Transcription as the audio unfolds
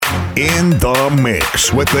In the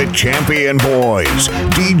mix with the champion boys,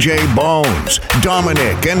 DJ Bones,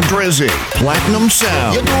 Dominic and Drizzy, Platinum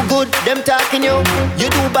Sound. You do good, them talking you. You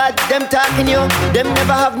do bad, them talking you. Them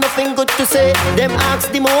never have nothing good to say. Them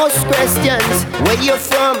ask the most questions. Where you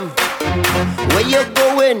from? Where you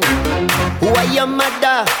going? Who are your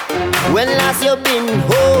mother? When last you been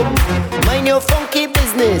home? Mind your funky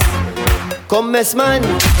business. Come mess man.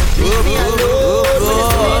 Leave me alone.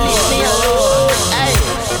 Leave me alone. Hey,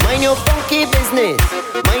 mind your funky business.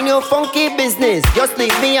 Mind your funky business. Just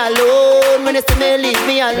leave me alone. When it's me, leave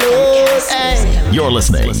me alone. Hey. You're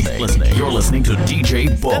listening. You're listening to DJ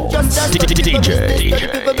Bones. DJ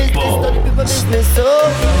Bones.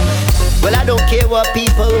 Well, I don't care what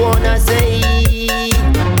people wanna say.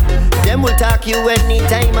 Them will talk you any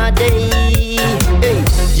time of day. Hey,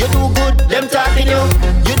 you do good, them talking you.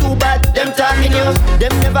 You do bad, them talking you.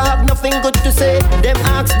 Them never have nothing good to say. Them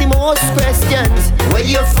ask the most questions. Where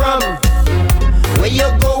you from? Where you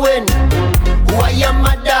going? Who are your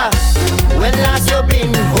mother? When last you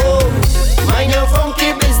been home? Mind your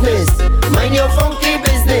funky business. Mind your funky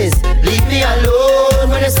business. Leave me alone.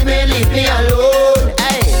 When you see me, leave me alone.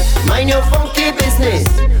 Hey, mind your funky business.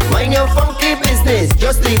 Mind your funky business.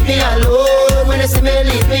 Just leave me alone. When you see me,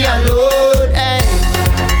 leave me alone. Hey.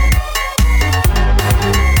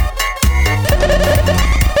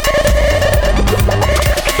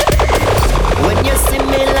 When you see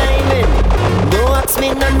me lying, don't ask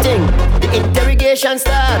me nothing. The interrogation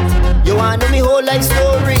start. You wanna know me whole life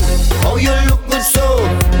story. How you look good so.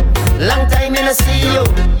 Long time in a see you.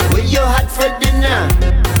 What you had for dinner?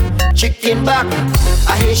 Chicken back.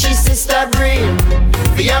 I hear she sister brain.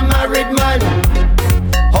 Be a married man.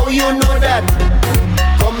 How you know that?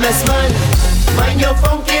 Come mess man. Mind your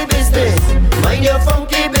funky business. Mind your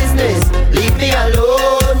funky business. Leave me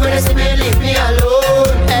alone. When I say me, leave me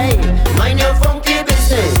alone. Hey, mind your funky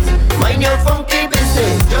business. Mind your funky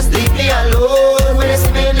business. Just leave me alone. When I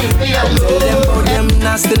say me, leave me alone. Tell them about them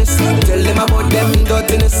nastiness. Tell them about them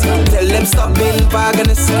dirtiness. Tell them stop being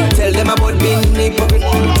paganist. Tell them about being hypocrite.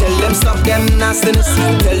 Tell them stop them nastiness.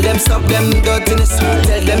 Tell them stop them dirtiness.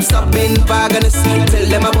 Tell them stop being paganist. Tell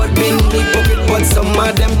them about being hypocrite. But some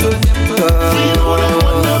of them too.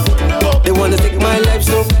 They wanna take my life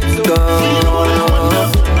so.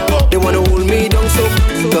 They wanna hold me down so.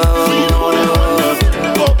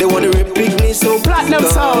 They wanna repeat me so. Platinum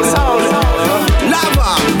sound.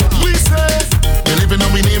 Lava. We say they living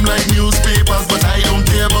on me name like newspapers, but I don't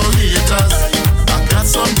care about haters. I got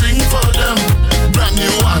something for them, brand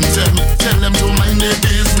new anthem. Tell them to mind their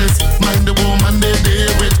business, mind the woman they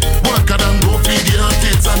deal with. Work out and go feed your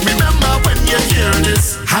kids. And remember when you hear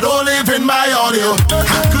this, I don't live in my audio.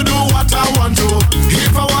 I could do what I want to.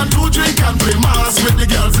 If I want to drink and play mass with the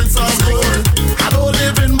girls, it's all good. I don't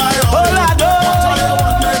live in my audio. What I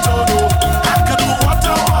want me to do, I could do what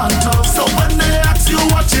I want to. So when they ask you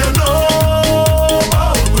what you know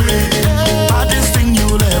about me, hardest thing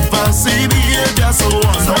you'll ever see, behavior so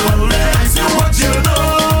unruly. So when they ask you what you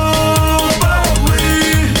know about me,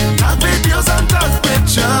 tag videos and tag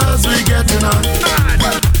pictures, we getting on.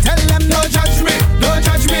 Well, tell them no judge me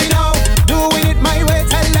now. Doing it my way,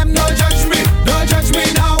 tell them no judge me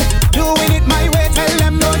now. Doing it my way, tell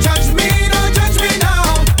them no judge me now.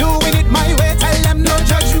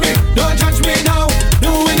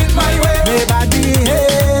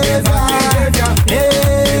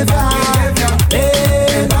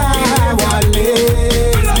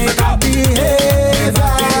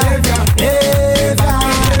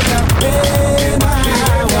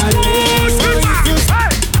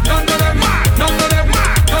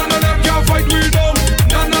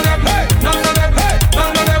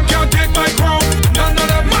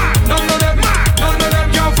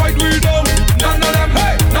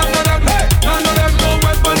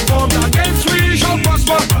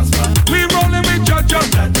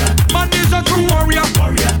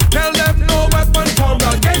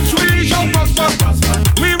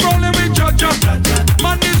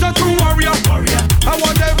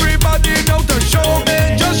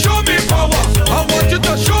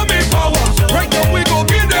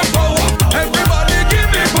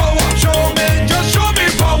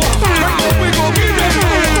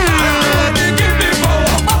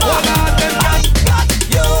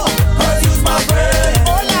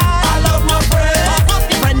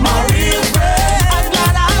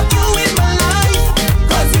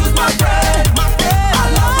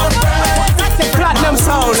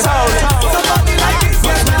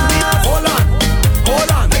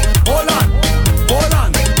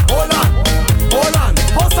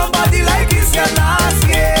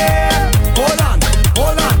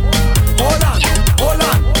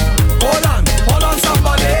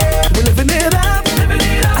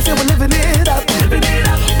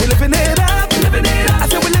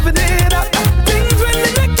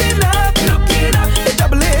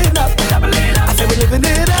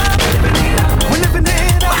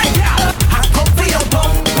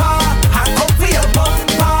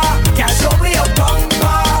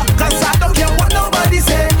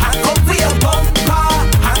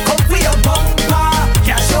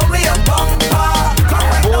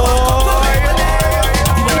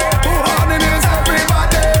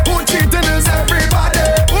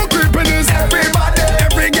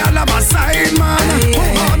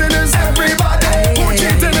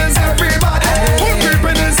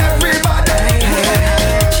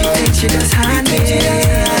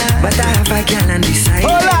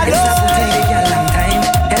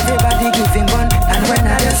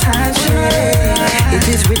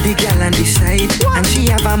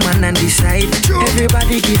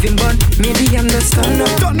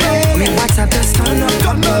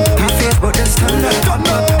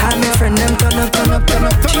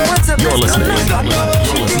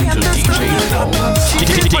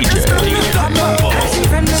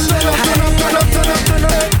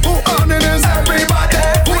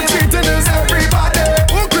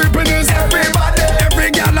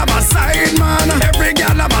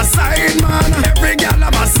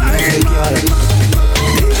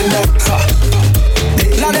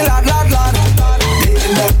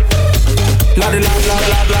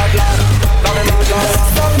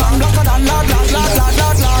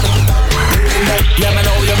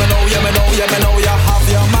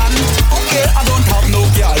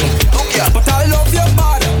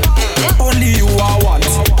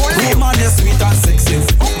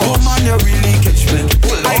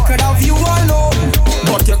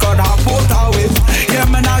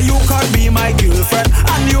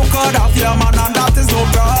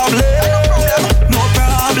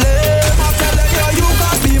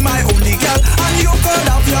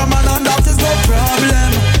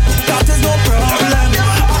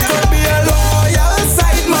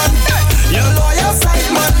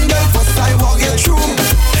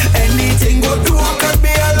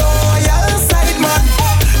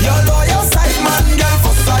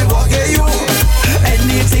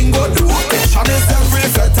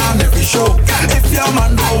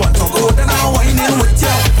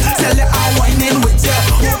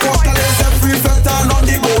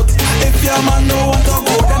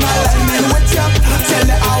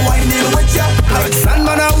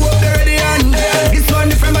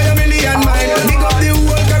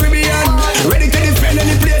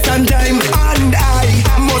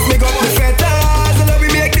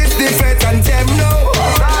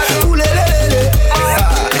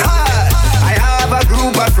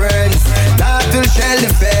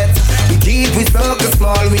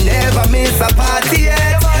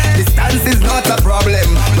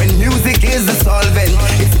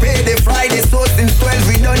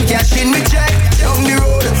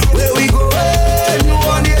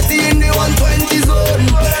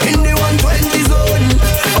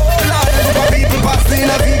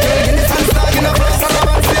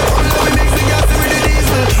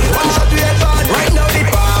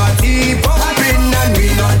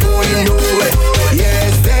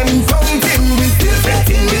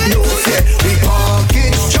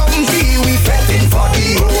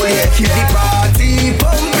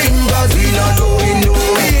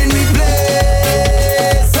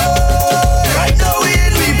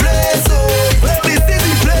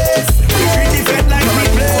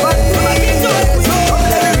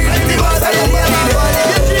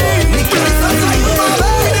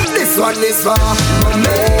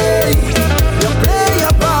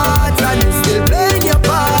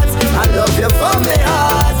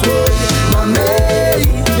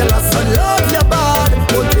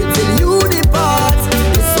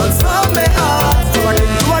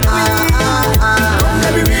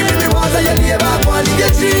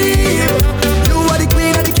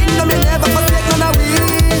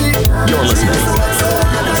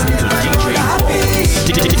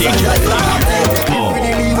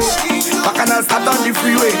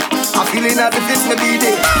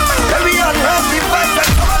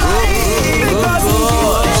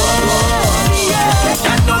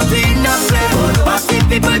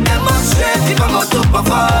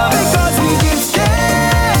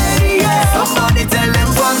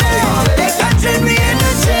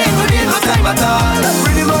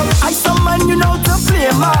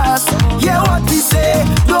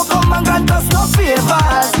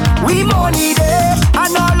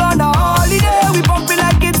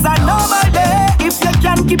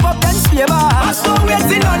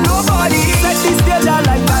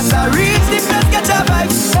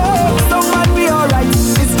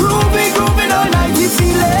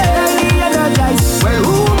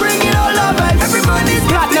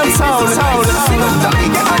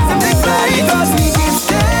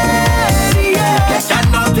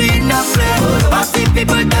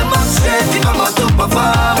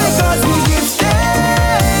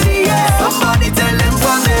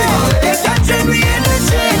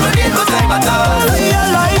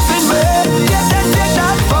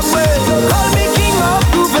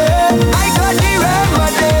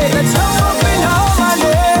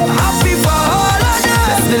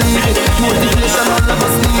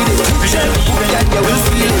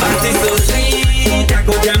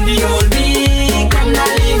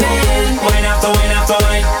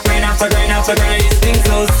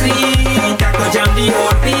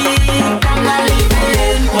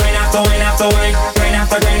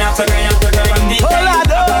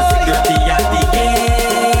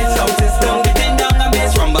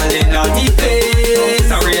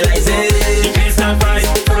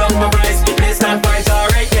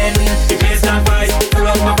 It's not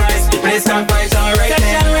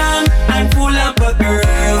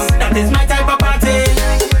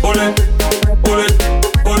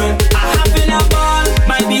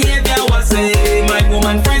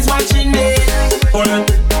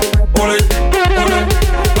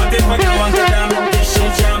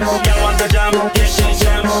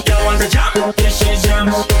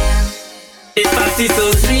is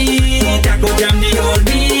so sweet. I could jam the whole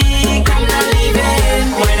week. I'm not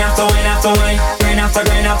leaving. Wine after wine after wine, grind after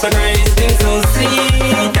grind after grind. This thing so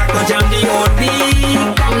sweet. I could jam the whole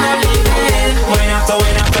week. I'm not leaving. Wine after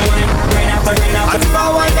wine after wine, grind after grind after. I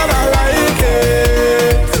found one that I like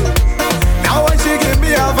it. Now when she give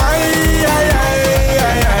me a vibe.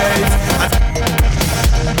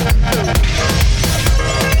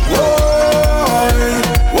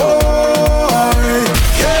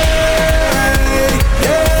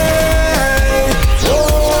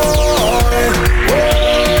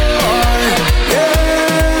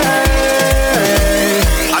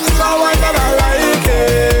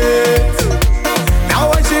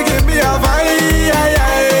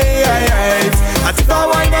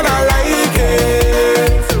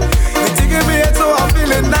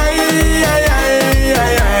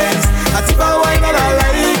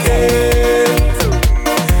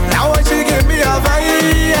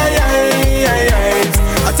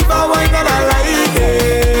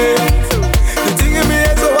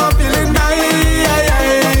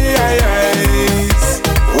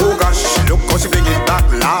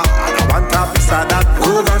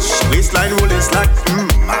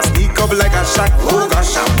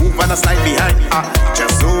 Slide behind,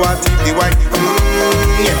 just so I take the wine,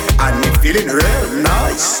 yeah, and it feeling real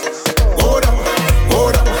nice. Go down, go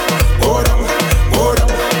down, go down, go down,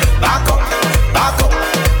 back up, back up,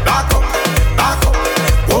 back up, back up,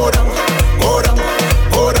 go down, go down,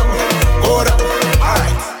 go down, go down.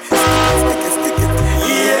 Alright, stick it,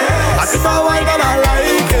 yeah. I think I wine and I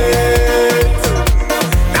like it.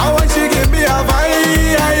 Now when she give me a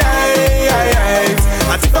vibe,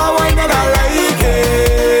 I think I wine and I like it.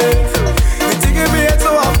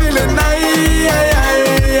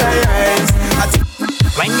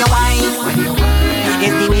 When you whine,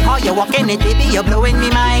 it's the way how you walking it, baby, you're blowing me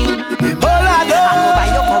mind. I go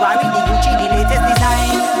buy your Ferrari, the Gucci, the latest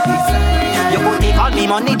design. You go take all me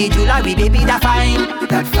money, the jewelry, baby, that fine.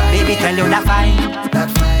 Baby, tell you that fine.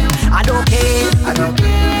 I don't care.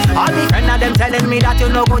 All me friends of them telling me that you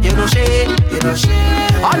no good, you no shade.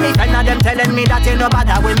 All me friends of them telling me that you no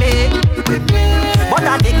bother with me. But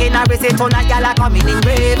I'm taking a risk tonight, y'all are coming in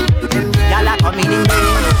brave. Y'all are coming in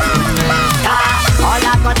brave. All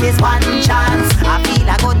I got is one chance. I feel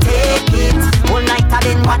I could take it. All night I've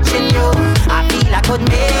been watching you. I feel I could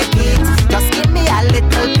make it. Just give me a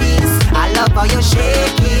little piece. I love how you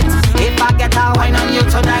shake it. If I get a wine on you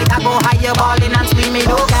tonight, I go higher balling and screaming,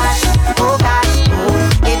 oh gosh, oh gosh,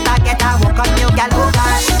 oh. If I get a walk on you, girl, oh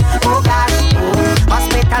gosh, oh gosh, oh.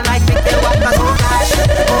 Hospital night, pick the one, oh gosh,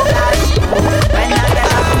 oh gosh, oh. When I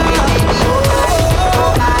get up, baby, oh gosh,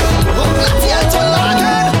 oh gosh, oh.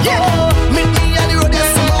 Yeah.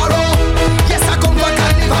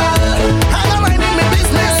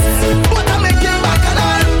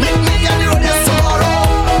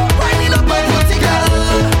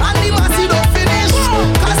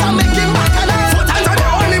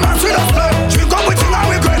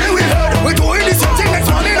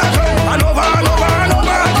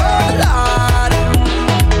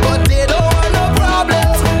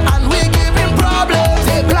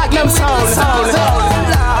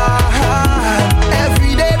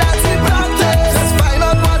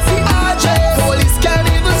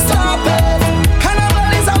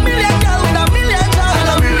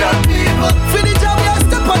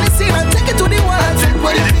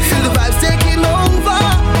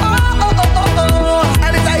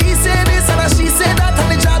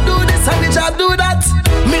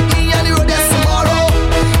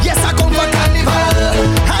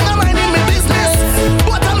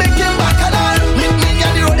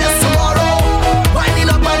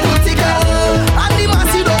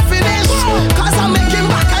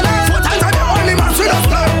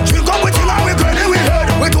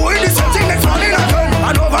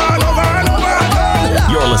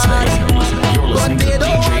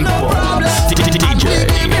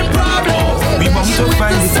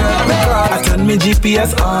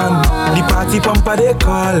 GPS on, the party pumper they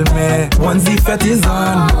call me. Once the fete is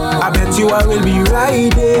on, I bet you I will be right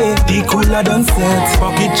there. The cooler done set,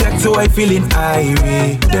 pocket check so I feeling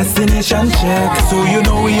irate. Destination check, so you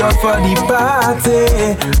know we are for the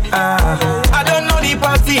party. I don't know the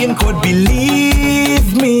party him could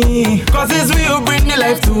believe me, cause it's we who bring the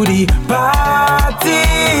life to the party.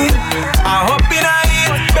 I hope in a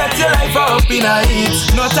hit, bet your life I hope in a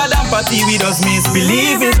hit. Not a damn party we just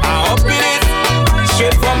misbelieve it. I hope in it.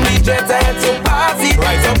 Straight from the jet I had to party,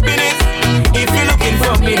 right up in it. If you're looking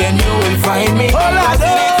for me, then you will find me. Cause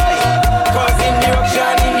in the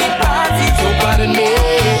auction, in the party, so pardon me.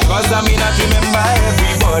 Cause I mean not remember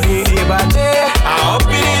everybody day by day. I up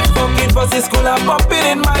in it, fucking Cause school I'm popping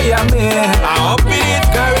in Miami. I up in it,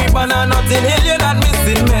 Caribbean and Notting Hill, you're not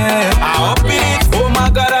missing me. I up in it, oh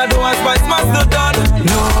my God, I don't want spice must done.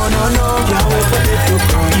 No, can't wait for it to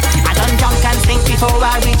come. I done drunk and think before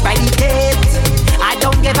I reach by the gate. I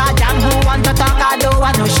don't give a damn who want to talk, I don't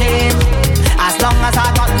want no shame. As long as I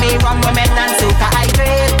got me rum, women and soca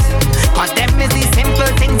hydrate. Cause them is the simple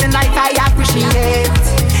things in life I appreciate.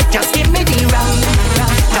 Just give me the rum,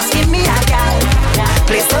 just give me a gal.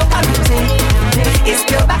 Play soca music, it's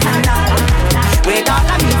pure bacchanal. With all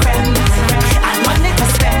of me friends, and money to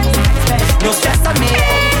spend. No stress on me,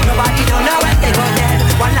 nobody don't know when they go dead.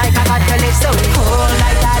 One life I got to live, so whole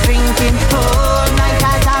night I drinking, whole night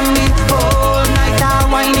I jamming, whole night I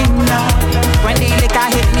whining now. When the liquor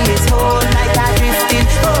hit me, it's whole night I drifting,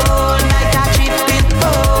 whole night I tripping,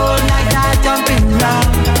 whole night I jumping now.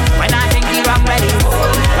 When I drink the rum ready,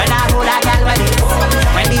 when I hold a gal ready,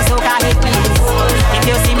 when the soca hit me, if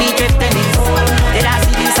you see me drifting it, did I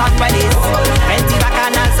see the sun ready? Plenty back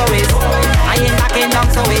and also it, I ain't backing down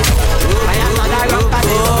so it, I am not a rum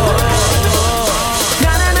party.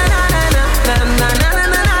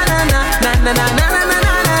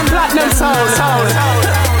 Platinum sound.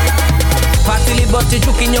 Party but you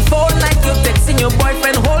juke in your phone like you're texting your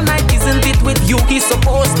boyfriend whole night. Isn't it with you he's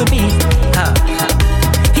supposed to be?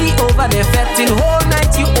 He over there fetting whole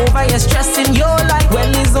night. You over here stressing your life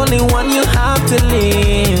when there's only one you have to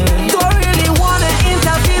live. Don't really wanna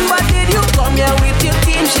intervene, but did you come here with your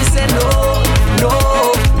team? She said no.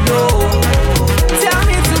 Tell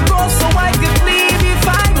me to go so I could leave if I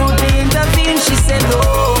don't intervene. She said no.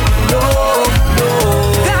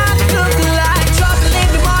 That look like trouble in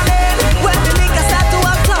the morning when the niggas start to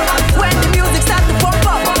o'clock, when the music start to pump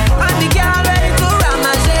up and the girl ready to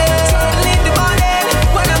ramage. Trouble in the morning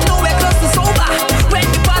when I'm nowhere close to sober, when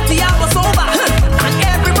the party was over and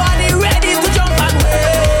everybody ready to jump and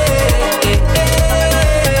way.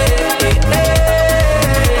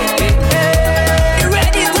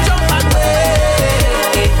 Ready to jump and way.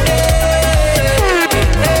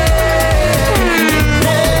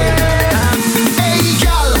 Hey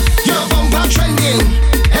girl, your bumper trending.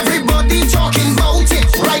 Everybody talking about it.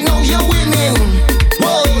 Right now you're winning.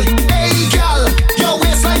 Whoa, hey girl, your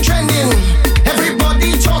waistline trending.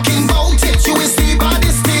 Everybody talking about it. You is the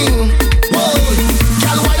baddest thing. Whoa,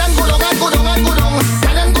 girl, why don't go down and go down and go down.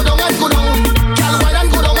 Why don't go down and go down. Girl, why don't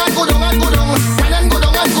go down and go down and go down. Why don't go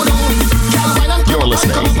down and go down. Girl, why don't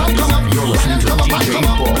You're listening to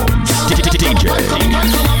DJ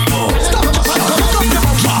Bones.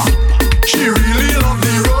 She really love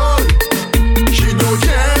the road. She don't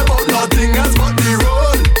care about nothing else but the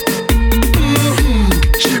road.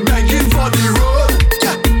 She begging for the road.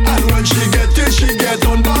 And when she get it, she get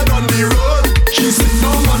on bad on the road. She sit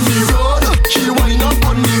down on the road. She wind up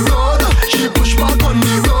on the road. She push back on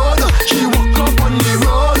the road. She walk up on the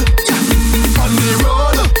road. On the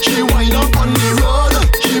road. She wind up on the road.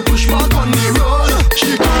 She push back on the road.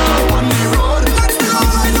 She come up on the road. That's the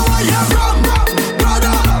all I know I am from.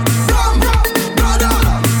 Brother, from brother,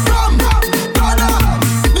 from brother.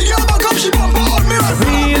 The girl back up, she bumper on me.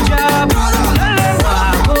 Real job. Brother,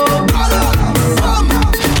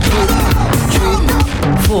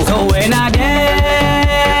 So when I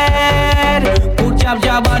dead, put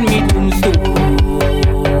job on me tombstone.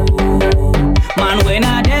 Man, when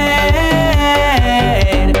I dead,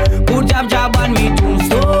 put job on me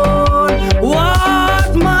tombstone.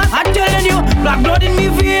 What man? I'm telling you, black blood in me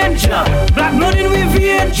vein, black blood in me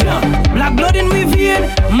vein, black blood in me vein.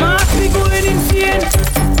 Must be going insane.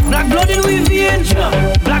 Black blood in me vein,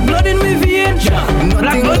 black blood in me vein,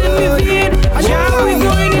 black blood in me vein. Yeah, we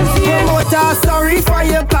going insane. Sorry for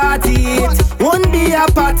your party. Won't be a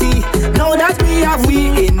party. Now that we have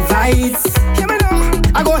invites. Hear me now.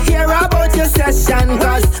 I go hear about your session.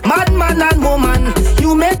 Cause madman and woman,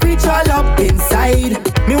 you make me all up inside.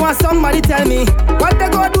 Me want somebody tell me what they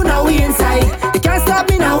go do now we inside. They can't stop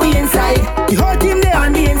me now we inside. The whole team there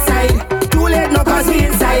on the inside. Too late now cause we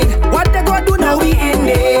inside. What they go do now we in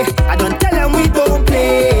there. I don't tell them we don't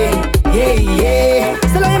play. Yeah.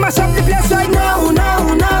 Still I mash up the place right now.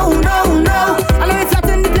 I know it's hot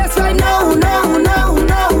in the place right now.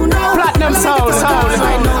 Platinum sound.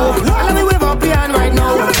 Right now. I love me wave up here right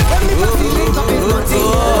now.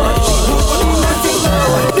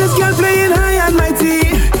 This girl playing high and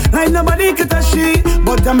mighty, like nobody could touch she.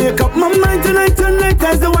 But I make up my mind tonight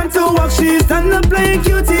as the one to walk. She stand up playing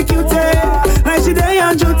cutie, like she day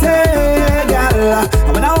on duty, girl.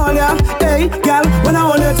 When I hold ya, hey, girl, when I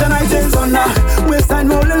hold you tonight is thunder. Waistline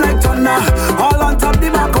rolling like thunder, all on top the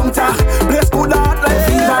back counter. Place good out like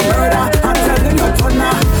fever murder. I'm telling you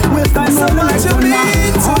thunder, waistline rolling like thunder,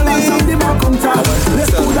 all on top the back counter.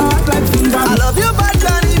 Place good out like fever.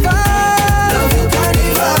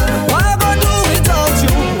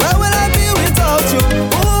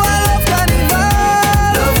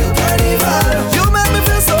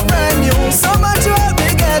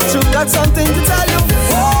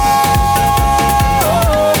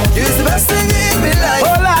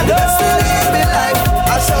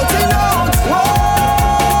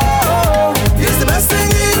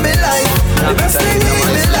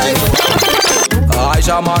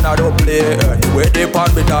 Anyway, they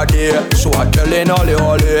pan with a day. So I telling Ollie.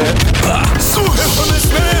 So if I'm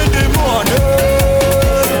spending money,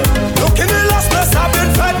 look in the last place I've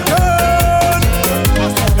been fed girl.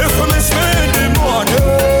 If I'm spending money,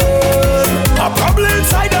 I'm probably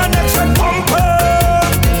inside the next red pumper.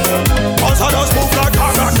 Cause I just move like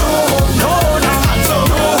I got no, hands up,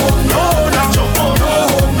 no, jump up,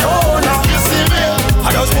 no, you see me?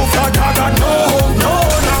 I just move like I got no,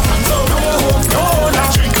 hands up, no,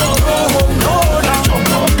 drink up, no, jump up,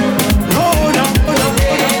 no.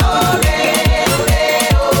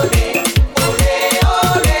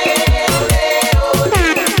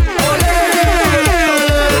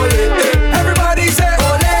 Everybody say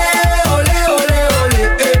ole, ole, ole, ole.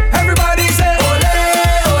 Everybody say ole,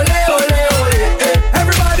 ole, ole, ole.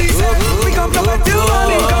 Everybody say we come to make till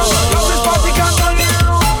morning come. Cause this party can't turn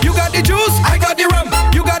down. You got the juice, I got the rum.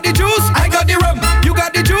 You got the juice, I got the rum. You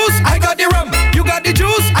got the juice, I got the rum. You got the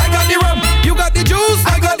juice, I got the rum. You got the juice,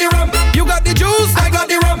 I got the rum. You got the juice, I got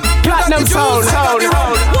the rum. Platinum sound.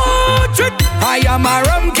 I am a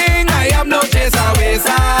rum king, I am no chaser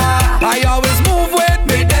waster. I always move with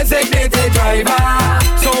me designated driver,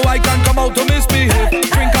 so I can come out to misbehave.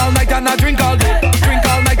 Drink all night and I drink all day. Drink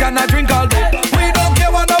all night and I drink all day. We don't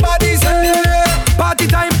care what nobody say. Party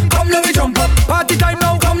time, come let me jump up. Party time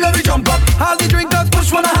now, come let me jump up. All the drinkers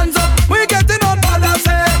push one hands up. We getting on balance,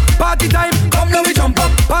 say. Party time, come let me jump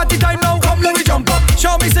up. Party time now, come let me jump up.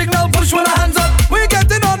 Show me signal, push one hands up. We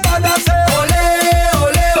getting on balance, say. Ole,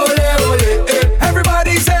 ole, ole, ole.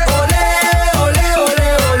 Everybody say ole, ole, ole,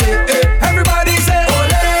 ole. Everybody say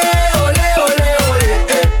ole, ole, ole, ole.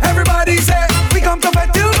 Everybody say we come to bed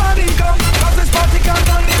till morning come. Cause this party can't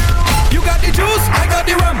turn down. You got the juice, I got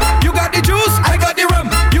the rum. You got the juice, I got the rum.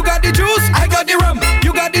 You got the juice, I got the rum.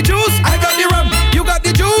 You got the juice, I got the rum. You got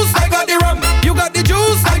the juice, I got the rum. You got the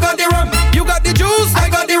juice, I got the rum. You got the juice, I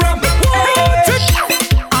got the rum.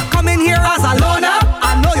 I come in here as a loner.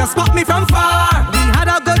 I know you spot me from far. We had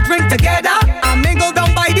a good drink together and mingled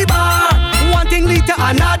down by the bar. One thing lead to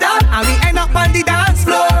another and we end up on the dance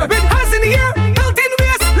floor. With hands in the air, belt in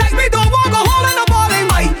waist, like we don't walk a hole in the ball.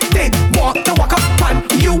 I did walk up on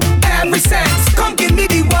you every sense. Come give me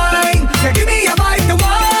the wine, yeah, give me a bite the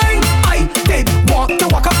wine. I did walk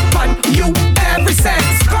up on you every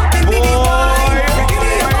sense. Come give me the wine, yeah, give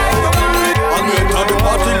me a bite the wine. I'm enter the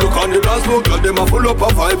party, look on the dance floor, girl, them a full up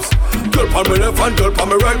of vibes. Girl on me left and girl on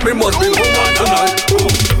me right, me must be woman tonight.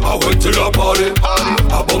 I went to the party,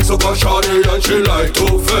 I bumped Soca shawty and she like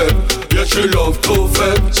to fed. Yeah, she love to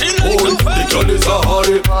fed. The girl is a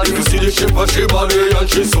hottie. If you see the shape of she body and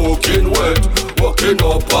she soaking wet, walking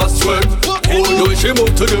up a sweat. Oh, no, she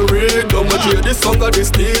move to the rhythm, but she hear the song of the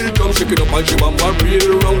steel drum. Shake it up and she mama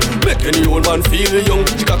real round, make any old man feel young.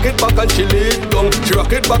 She cock it back and she lay down, she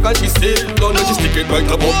rock it back and she sit down, and she stick it right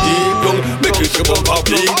above the ground, making she bump a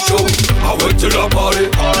big show. I went to the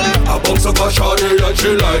party, I bumped Soca shawty and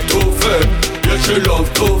she like to fed. Yeah, she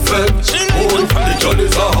love to fed. Oh, the girl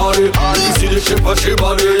is a hottie. You see the shape of she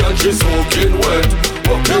body and she soaking wet,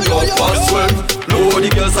 walking up a sweat. No,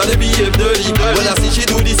 the girls are they behave dirty. When I see she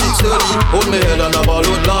do the 630, hold me head on a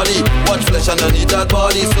balloon lolly. Watch flesh underneath that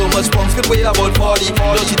body. So much pumps could weigh about 40.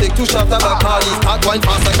 Don't she take 2 shots of Bacardi? Start wine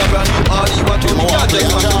fast like a brand new Harley. Watch you can't take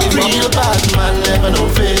back to me. Real bad man never no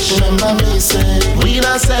fish. Remember me say, we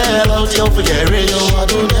not sell out, you forget rich. I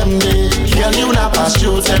do them day. Girl, you not pass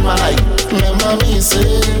you 10 my life. Remember me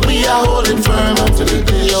say, we are holding firm up to the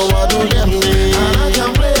day. Yo, I do them day. And I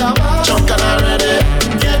can play a ball. Jump and already.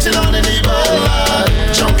 Getting on in the ball.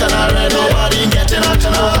 Jump and already. Nobody getting out to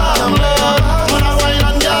no harm. When I wine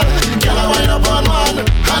on girl, can I wine up on man?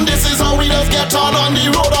 And this is how we just get on the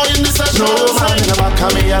road or in the session. No man in the back of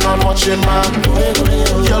me and I'm watching man.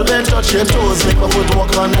 Girl, better touch your toes, make my foot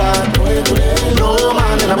walk on that. No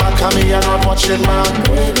man in the back of me and I'm watching man.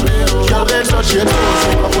 Girl, better touch your toes,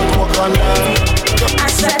 make my foot walk on that. I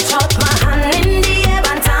stretch out my hand in the air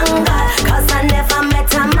and thank God, 'cause I never met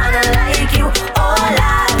a man like you. Oh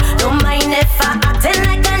Lord, don't mind if I acting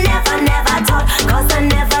like I never thought, 'cause I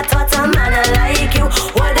never thought a man like you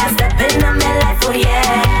would have stepped in my life. Oh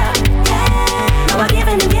yeah, now I'm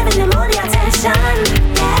giving him all the attention.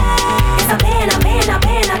 It's a paying attention.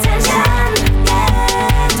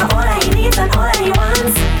 To all that he needs and all that he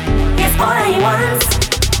wants. It's all that he wants.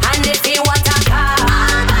 And if he wants a car,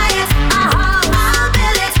 I'll buy it. I'll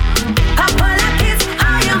build it. Couple of kids.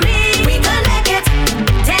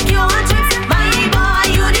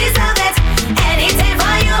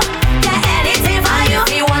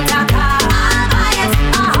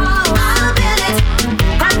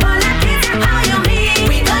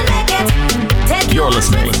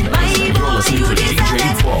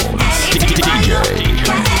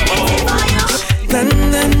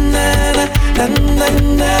 na na na na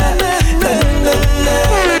na na na na.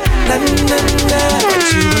 What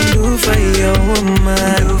you gon' do for your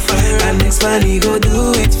woman? And next man he go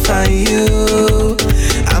do it for you.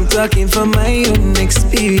 I'm talking from my own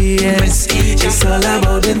experience. It's all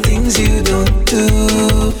about the things you don't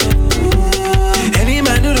do. Any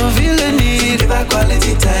man who don't feel the need, give a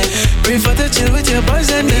quality time. Prefer to chill with your boys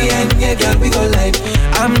and me and your girl, we go live.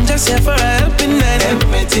 I'm just here for a helping hand,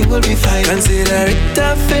 everything will be fine. Consider it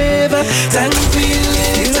a favor, thank me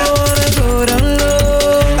later. You don't wanna go down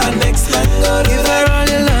low, our next man go give her all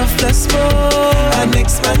your love plus more. Our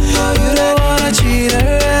next man go, you don't wanna treat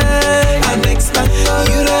her right. Our next man go,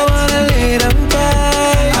 you don't wanna lay them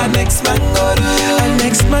by. Our next man go do it. Our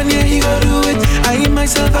next man, yeah, he go do it. I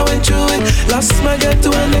myself, I went through it. Lost my girl to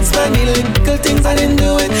an next man. The little things I didn't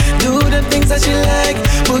do it. Do the things that she like.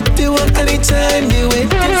 Put the one anytime. The way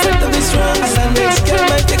things set to be strong. And the next girl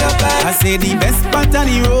might take a bite. I say the best part of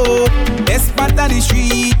the road, best part of the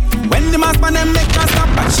street. When the mass man them make her stop,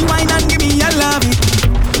 but she whine and give me a love it.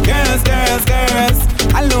 Girls, girls, girls,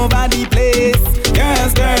 all over the place.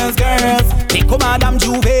 Girls, girls, girls, take over Madame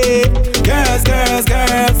Juve. Girls, girls,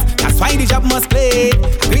 girls, that's why the job must play.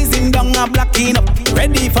 Greasing down a blocking up,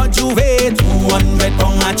 ready for Juve. 200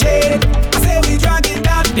 pound a chain. I say we dragging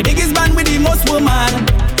that, the biggest band with the most woman.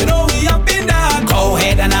 You know we up in that. Go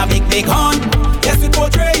ahead and a big, big horn. Yes, we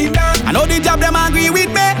portraying that. I know the job them agree with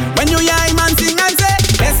me. When you hear him and sing and say,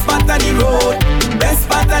 best part of the road, best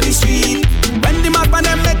part of the street. When the map and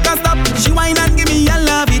them make us stop, she whine and give me a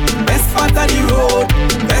love it. Best part of the road,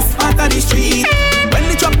 best part of the street. When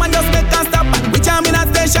the truck man just make us stop, we jam in a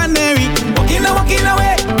stationary. Walking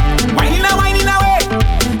away, whining away.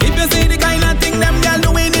 If you see the kind of thing them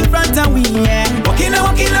girl doing in front of we, yeah. Walking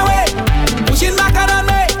away, pushing back on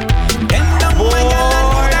me. Then down my girl and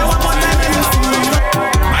do that one more time.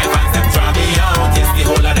 My fans them draw me out, yes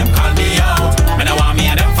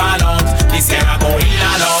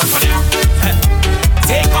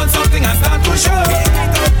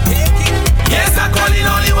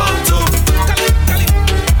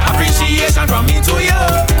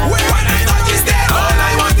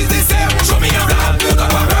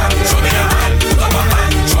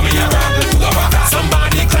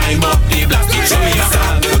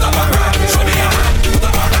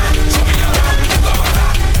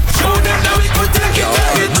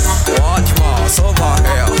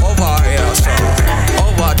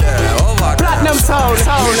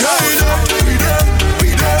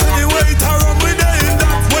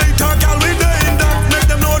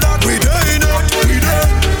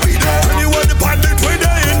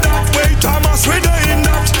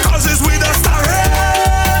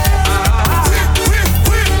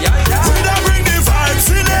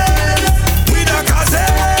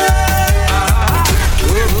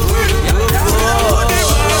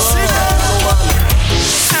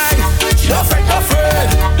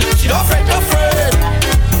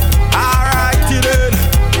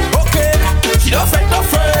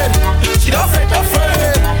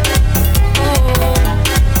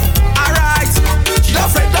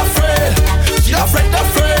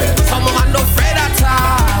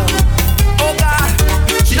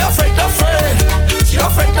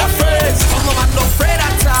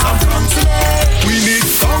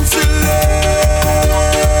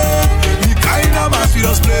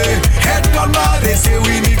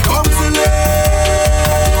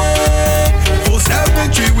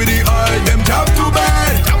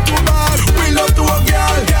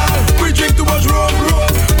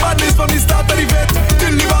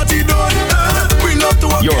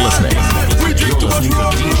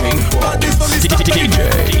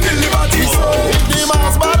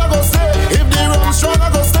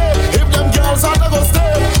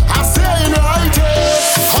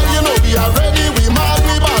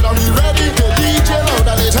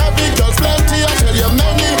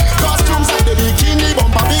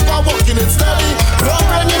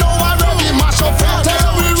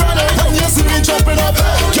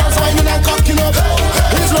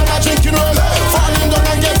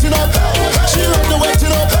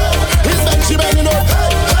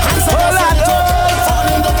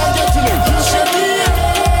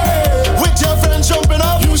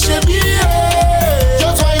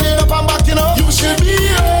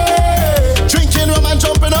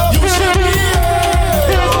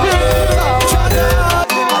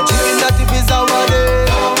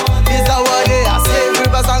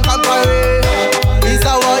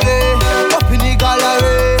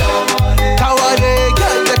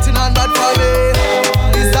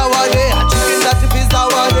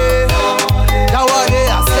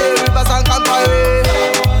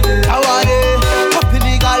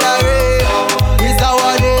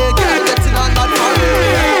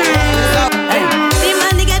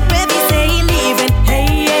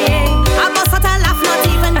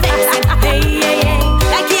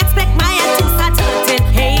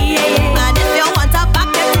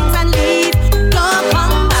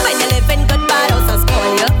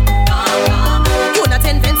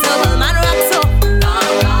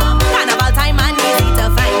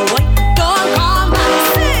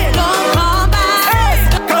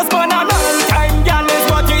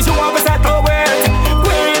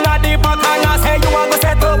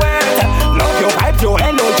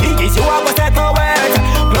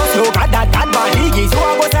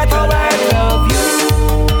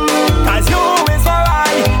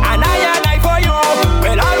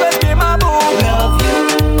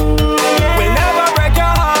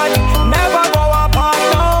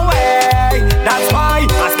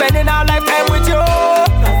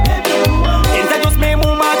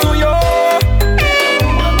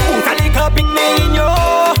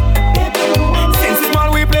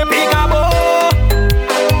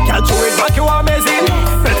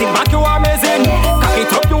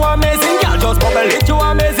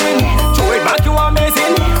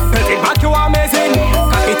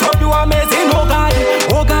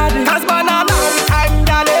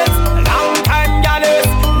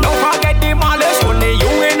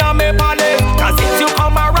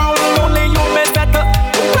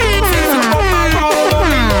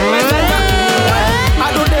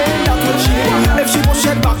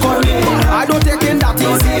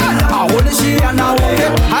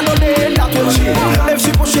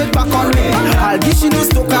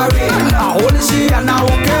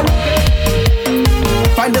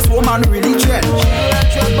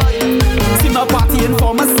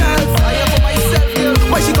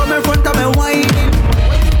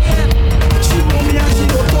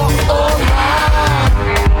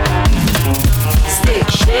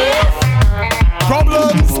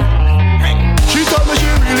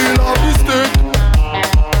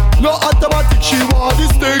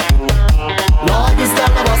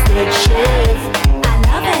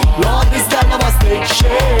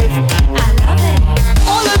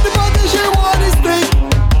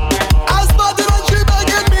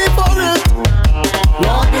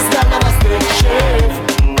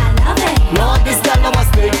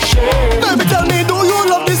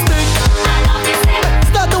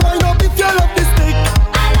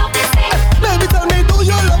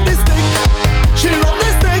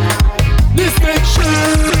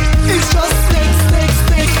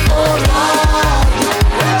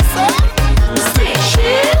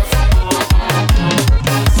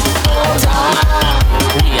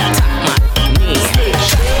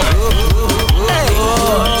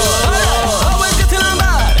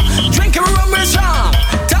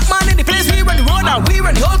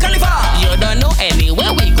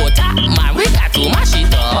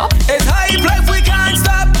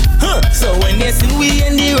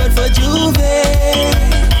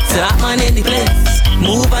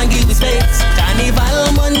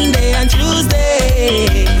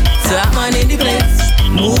Top man in the place.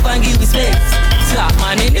 Move and give me space. Top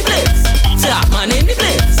man in the place. Top man in the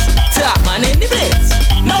place. Top man in the place.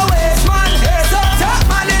 No waste man. It's a top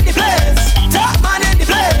man in the place. Top man in the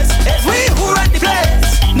place. It's we who run the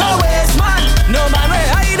place. No waste man. No man we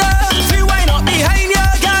hide up. See why not behind you,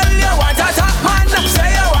 girl. You want a top man. Say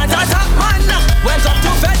you want a top man. Welcome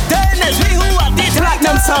to Fed. It's we who have the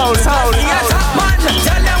platinum soul. We a top man.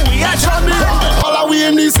 Tell them we a trouble. All are we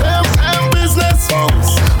in the same business?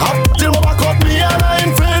 Up till my back up me and I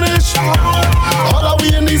ain't finished. All are we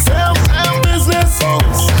in the same business?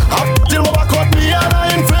 Up till my back up me and I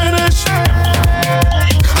ain't finished.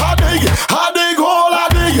 I dig hole, I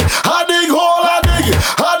dig hole, I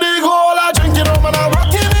dig hole, I drink it up and I'm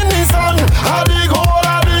rocking in the sun. I dig hole,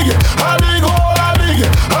 I dig hole, I dig hole,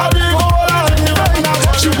 I dig hole.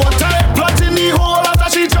 She want a plant in the hole after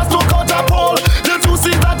she just took out a pole. The two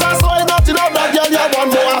seats that I saw is nothing up that girl, yeah, one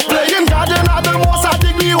more. I'm playing garden at the most, I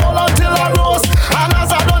dig the hole until I roast. And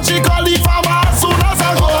as I done, she call the farmer as soon as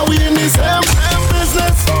I go. We in the same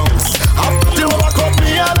business. Up till my back up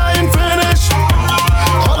me and I ain't finished.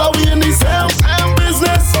 All are we in the same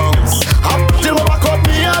business. Up till my back up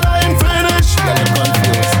me and I ain't finished. I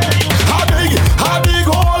dig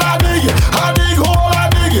hole, I dig hole,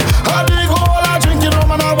 I dig hole, I drink it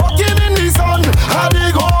rum and I'm walking in the sun. I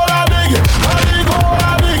dig hole, I dig hole,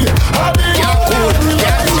 I dig hole.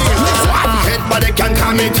 Head but they can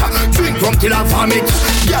come it. Drink rum till I vomit.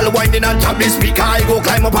 Girl winding on top the speaker, I go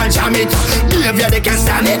climb up and jam it. Behavior they can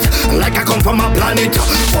stand it, like I come from a planet.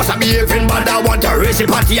 Force I behaving bad, I want to race the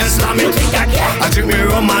party and slam it. I drink me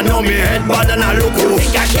rum and know me head bad and I look cool.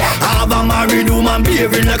 I have a married woman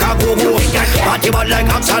behaving like a go-go. Party bad like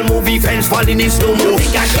action movie, fence falling in slow-mo.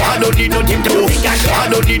 I don't need nothing to, I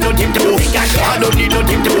don't need nothing to, I don't need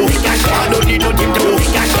nothing to, I don't need nothing to,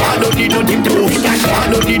 I don't need nothing to, I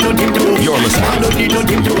don't need nothing to. You're listening. I don't need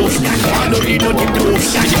nothing to, I don't need nothing to.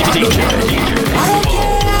 I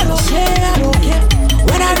don't care.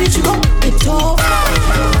 When I reach you go, it's all.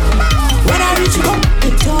 When I reach you go,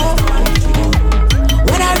 it's all.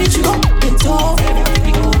 When I reach you go, it's all.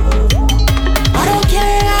 I don't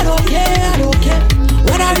care.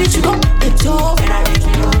 When I reach you go, it's all.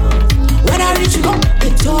 When I reach you go,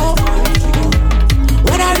 it's all.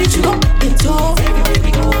 When I reach you go, it's all.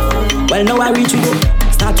 Well, now I reach you go.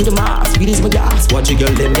 Start to the mass, speed is my gas. Watch your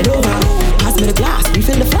girl, them bend over. Pass me the glass,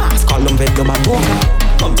 refill the flask. Call them bed, come and poker.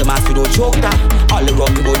 Come to mass, we don't choke that. All the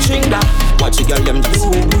rock, we don't drink that. Watch your girl, them just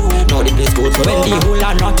now the place goes for when the whole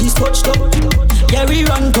and not is touched up. Yeah, we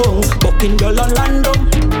run tongue, bucking girl on random.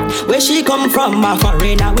 Where she come from, a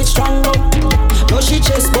foreigner with strong up. No, she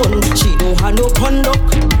chest bone, she don't have no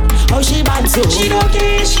conduct. How she bad so? She don't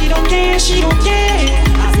care. I say she don't care.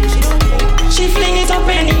 She fling it up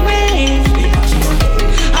anyway.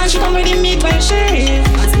 And she come with the midway shade.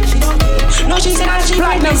 No, she said that she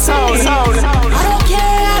platinum sound. I don't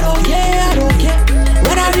care.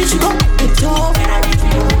 When I reach you go, it's all.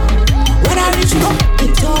 When I reach you go,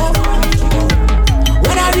 it's all.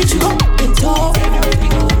 When I reach you go, it's all.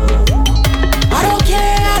 I don't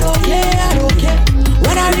care.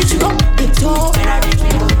 When I reach you go, it's all. When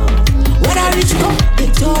I reach you go,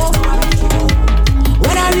 it's all.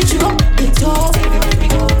 When I reach you go, it's all.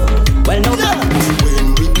 Well, no. When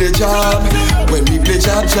we play jam, when we play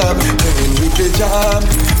jam, when we play jam,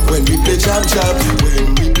 when we play jam,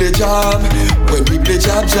 when we play jam, when we play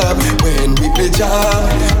jam, when we play jam,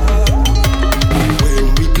 when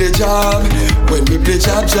we play jam, when we play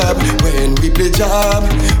jam, when we play jam,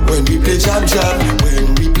 when we play jam,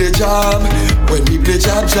 when we play jam, when we play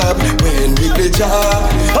jam, when we play jam.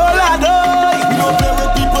 Oh Lord, we don't play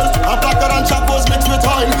with people. Attacker and chapos mixed with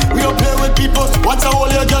oil. We don't play with people. Once I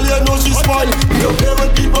hold your girl, you know she's spoiled. We don't play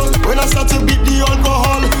with people. When I start to beat the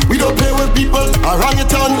alcohol, we don't play with people.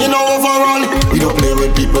 Orangutan in our overall. We don't play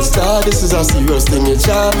with people. Star, this is a serious thing, it's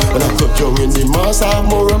jam. When I touch you in the mass, I have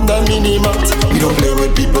more rum than minimat. We don't play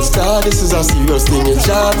with people. Star, this is a serious thing, it's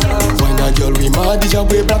jam. When that girl we mad, is your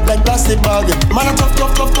way black like plastic bag. Man a tough jam.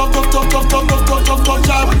 Man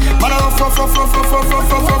a rough jam.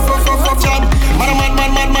 Man a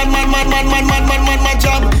mad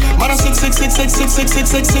jam. Man a 6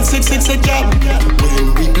 jam.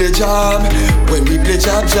 When we play jam, when we play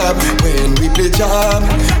jam, when we play jam,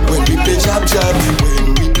 when we play jam,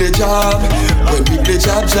 when we play jam, when we play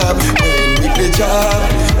jam, when we play jam,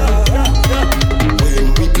 when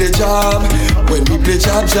we play jam, when we play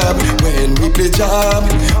jam, when we play jam,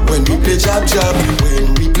 when we play jam,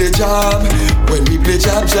 when we play jam, when we play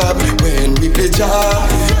jam, when we play jam.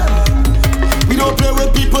 We don't play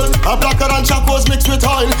with people. A blacker than chacos mixed with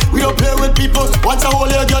oil. We don't play with people. Once I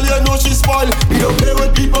hold your girl, you know she's spoiled. We don't play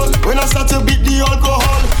with people. When I start to beat the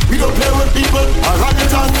alcohol. We don't play with people. I run it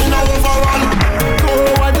on in a overall.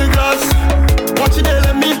 Go wipe the glass. Watch it,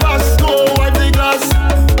 let me pass. Go wipe the glass.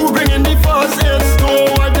 Who bringing the first hits? Go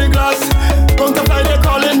wipe the glass. Counterfly, they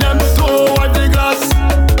calling them. Go wipe the glass.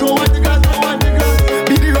 Go wipe the glass. Go wipe the glass.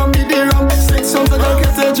 Beat the rum, beat the rum. 6 songs I don't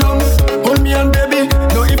get a jump. Hold me and baby.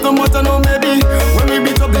 No if no matter no maybe. When we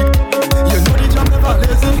beat up the, you know the jam never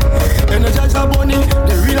lazy. Energize a bunny.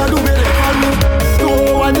 They really do better call me. Go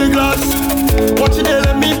wipe the glass. Watch it,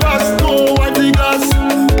 let me pass. Go wipe the glass.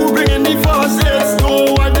 Who bringing the first hits?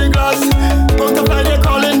 Go wipe the glass. Counterfly, they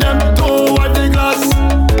calling them. Go wipe the glass.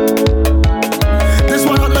 This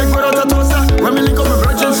one not like bread out of toaster. When we link up with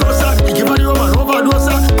Virgin Soca, he give her the woman overdose.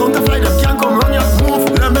 Counterfly, them can't come run your move.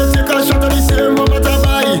 Let me take a shot of the same rum at a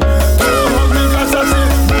buy. Go wipe the glass, I say,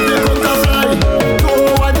 move the counterfly.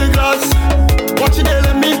 Go wipe the glass. Watch it,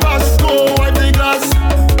 let me pass. Go wipe the glass.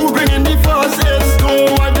 Who bringing the first hits?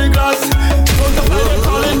 Go wipe the glass. Counterfly, they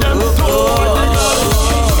calling them. Go wipe the glass.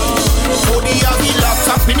 Body have the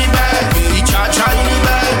laptop in the bag, the charger in the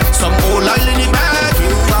bag, some oil in the bag,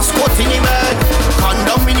 mascot in the bag,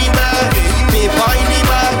 condom in the bag, paper in the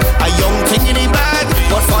bag, a young thing in the bag.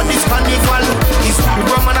 But for this carnival, it's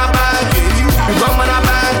rum in a bag, rum in a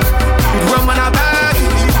bag, rum in a bag,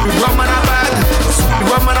 rum in a bag,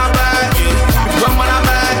 rum in a bag, rum in a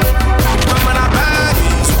bag, rum in a bag,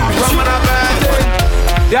 rum in a bag.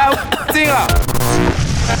 Yo, singer.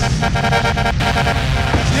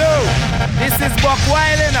 Yo, this is Buck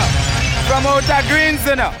Wild, you know, from Outer Greens,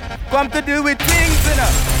 you know. Come to do with things, you know.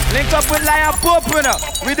 Link up with Lion Pope, you know.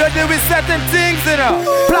 We don't do with certain things, you know.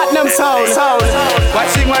 Platinum sound.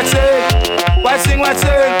 Watching. Watching.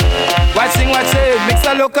 Mix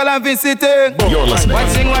a local and visiting. You're listening.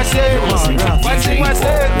 Watching. Watching.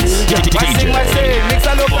 Mix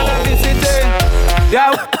a local and visiting.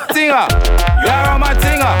 Yeah, singer. You're a man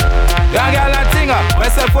singer. You're a girl and singer.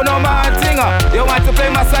 Myself no man singer. You want to play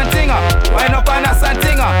my santinger. Wind up on a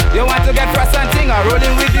santinger. You want to get frost and tinger.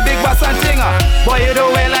 Rolling with the big bass and tinger. Boy, you do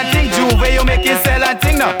well and ting. Juve, you make it sell and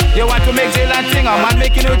ting now. You want to make jail and tinger. Man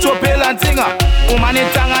making you chop pill and tinger. Woman in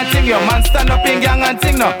tongue and ting. Your man stand up in gang and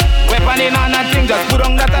ting now. Weapon in hand and ting. Just put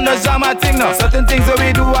on that and just jam and ting now. Certain things that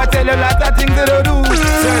we do, I tell you a lot of things that I do.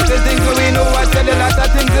 Certain things that we know, I tell you a lot of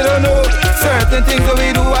things that I know. Certain things that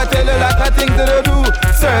we do, I tell you a lot of things that I do.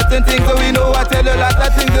 Certain things that we know, I tell you a lot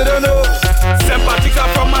of things that I know. Sympathies are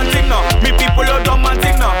from and ting now. Me people are dumb and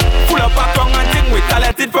ting now. Full of back tongue and ting. We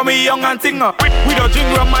talented from a young and ting now. We don't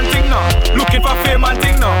drink rum and ting now. Looking for fame and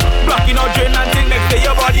ting now. Blocking out drain and ting. Next day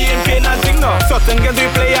your body in pain and ting now. Certain games we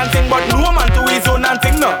play and ting, but no man to his own and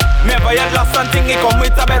ting now. Never yet lost and ting. He come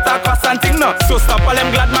with a better cost and ting now. So stop all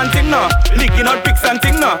them glad man ting now. Leaking out pics and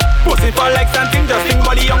ting now. Posting for likes and ting. Just think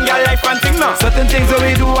about the young girl life and ting now. Certain things that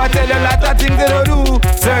we do, I tell you a lot of things that I do.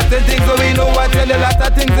 Certain things that we know, I tell you a lot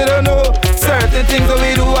of things that I know. Certain things that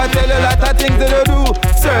we do, I tell you a lot of things that I do.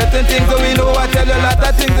 Certain things that we know, I tell you a lot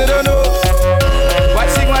of things that I know.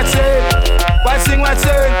 Watching.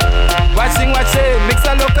 Mix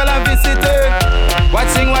a local and visiting.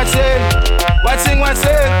 Watching. Mix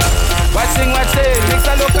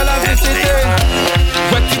a local and visiting.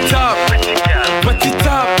 Wet it up.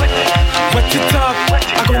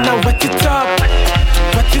 I'm gonna wet it up.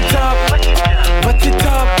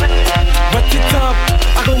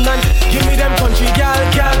 I'm gonna give me them country gal,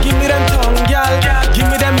 give me them tongue gal, give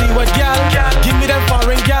me them leeward gal, give me them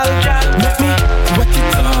foreign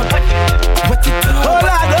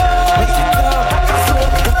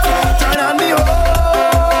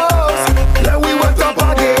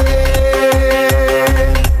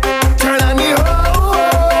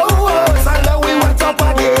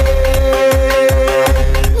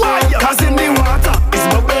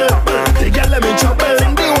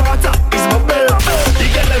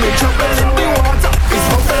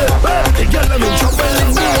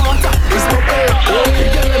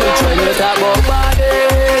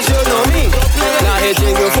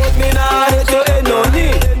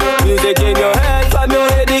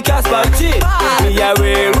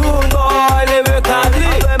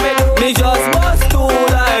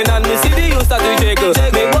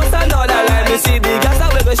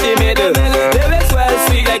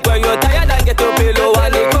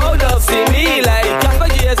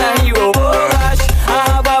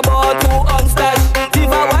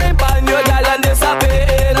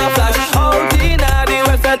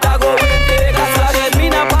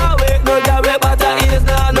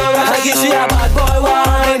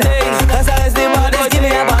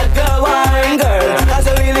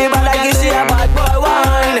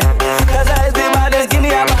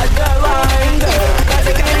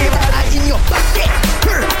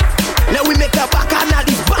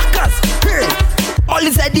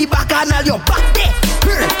bacchanal, your back there.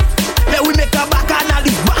 Then we make a bacchanal,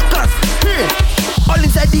 these backers. All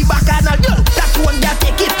inside the bacchanal, yo, that one girl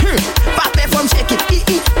take it. Pape from shake it,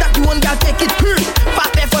 that one girl take it.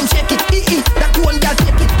 Pape from shake it, that one girl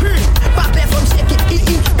take it. Pape from shake it,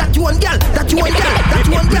 that one girl, that one girl, that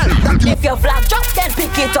one girl. If your flag drop, then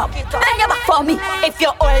pick it up. Bend your back for me. If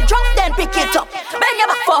your oil drop, then pick it up. Bend your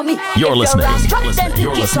back for me. You're listening.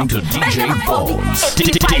 You're listening to DJ Bones.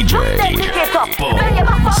 DJ Bones. Bend your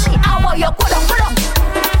back for me. I want your put on.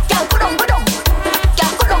 Girl, put on. Girl,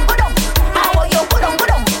 put on. I want your put on.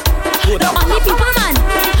 No only people, man.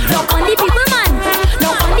 No only people, man. No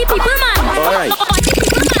only people, man. Alright.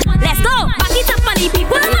 Let's go. Back it up on the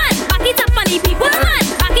people, man. Back it up on the people, man.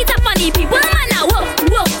 Back it up on the people, man. Now whoa.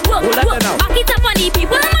 Back it up on the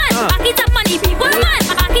people, man. Back it up on the people, man.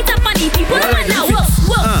 Back it up on the people, man. Now whoa.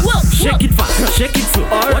 Shake it fast, shake it slow.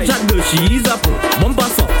 Watch that girl, she is a pro. Bumper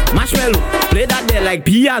soft, marshmallow. Play that there like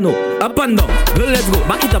piano. Up and down, girl, let's go.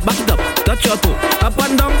 Back it up. Touch your toe. Up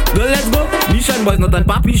and down, girl, let's go. Mission boys, not a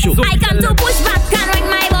papi show. I come to push back and wing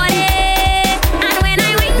my body, and when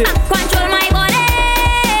I wing back, control my body.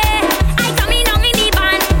 I come in down in the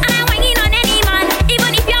band, and I'm winging on any man.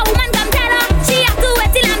 Even if your woman come tell her, she have to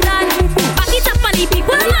wait till I'm done. Back it up on the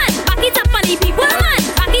people, man. Back it up on the people, man.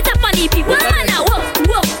 Back it up on the people, man. Now whoa.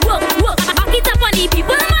 Back it up on the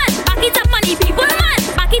people, man. Back it up on the people, man.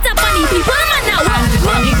 Back it up on the people, man. Now whoa.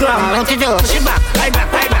 On the ground, what you do? Push it back, right back.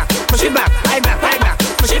 Push it back, right back.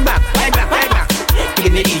 Push it back, right back.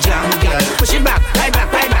 Give me the jam, girl. Push it back, right back.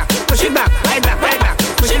 Push it back, right back.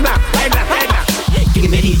 Push it back, right back. Give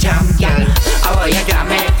me the jam, girl. How are you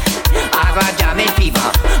jamming? I got jamming fever.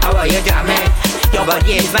 How are you jamming? Your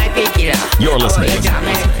body is my painkiller. You're listening to DJ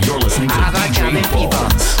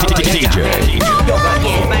Bones. DJ. Your body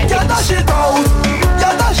is my You dash it out.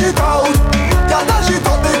 You dash it out. You dash it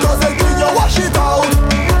out because they clean you wash it out.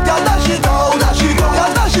 You dash it out. Dash it out. You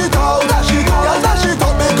dash it out. Dash it out. You dash it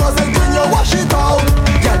out because they clean you wash it out.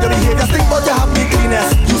 Yeah, your behavior stink but you have the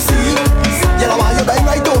cleanest. You see? Yeah, now why you bend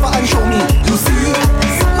right over and show me? You see?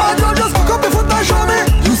 Man, you just cock up your foot and show me.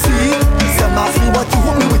 You see? Them ask me what you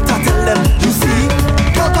want me with, I tell them. You see?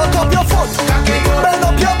 Cock up your foot. Bend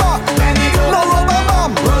up your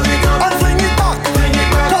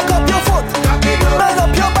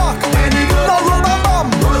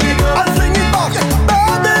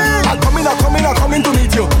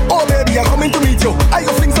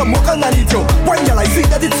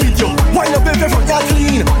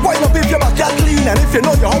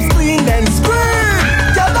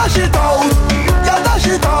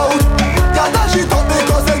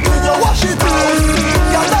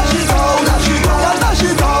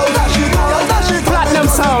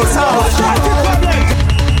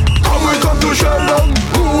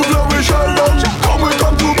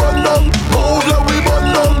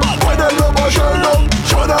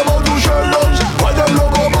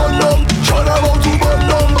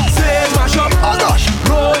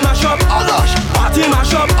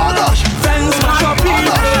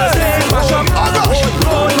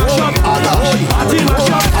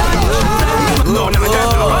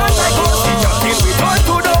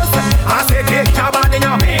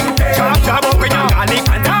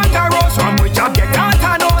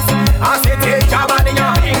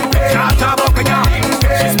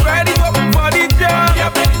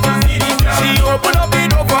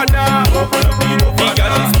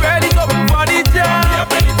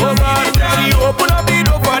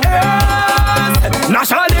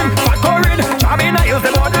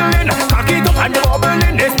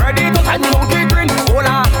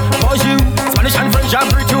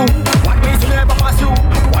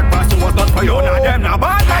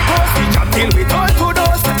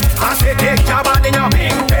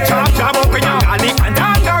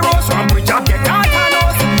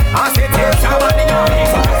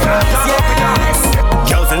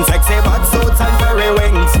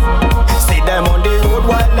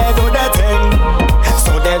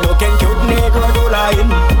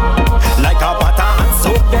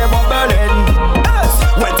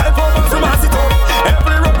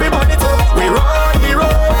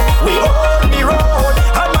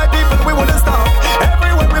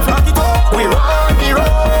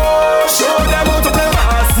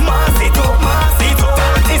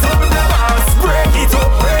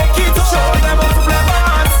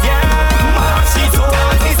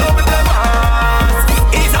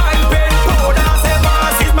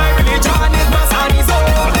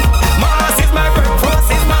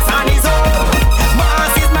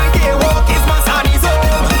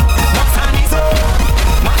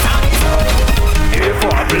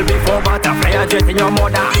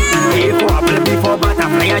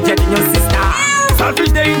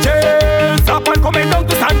coming down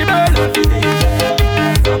to stand the bell.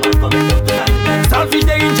 Salvage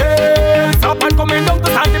the angel. Stop and coming down to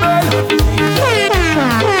stand the bell.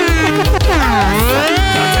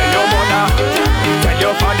 Tell your mother, tell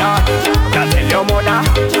your father, tell your mother,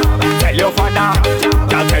 tell your father,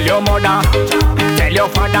 tell your mother, tell your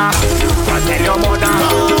father, tell your mother.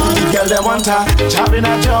 The girl they want her, chopping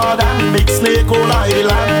a Jordan, big snake all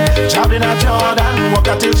island. Chopping a Jordan, walk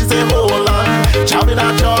her till she say hold on. Chopping a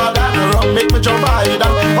Jordan, run make me jump high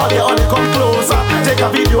down. All they come closer, take a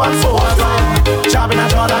video and photo. Chopping a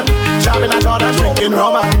Jordan, drinking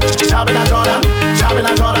rum. Chopping a Jordan,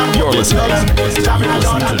 You're listening to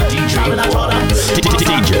DJ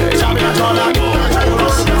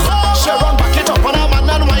She run back it up on a man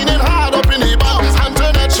and whining hard up in the band. And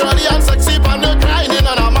turn it surely and sexy and you're grinding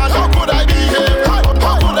on a man. How could I behave? How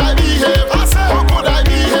could I behave? How could I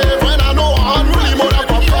behave when I know I'm really more than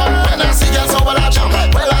pop? When I see girls so well I jump, I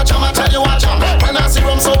tell you I jump. When I see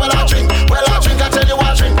rum so well I drink, I tell you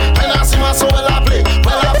I drink. When I see man so well I play, I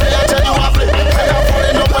tell you I play. When I'm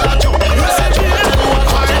falling up well I jump, I tell you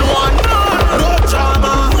I jump. No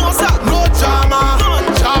drama, no drama.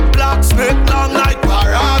 Chop black, spit long like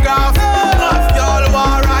paragraph. Enough y'all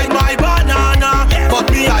want ride my banana,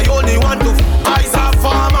 but me I only want to ice a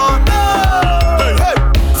farmer. Hey, hey,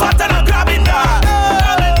 fat and a grabbing that.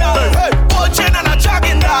 Hey, hey, old chain and a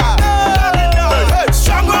jogging that. Hey, hey,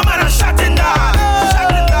 strong rum and a shot in that.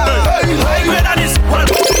 Hey, hey, high grade and this one.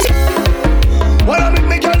 When I meet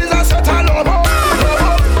me girl is a set a lobo.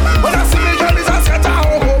 When I see me girl is a set a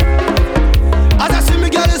hobo. As I see me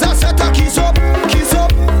girl is a set a kiss up.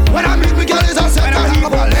 When I meet me girl is a set a heap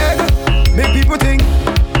of leg. Make people think,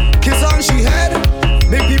 kiss on she head.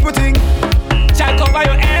 Make people think, Child cover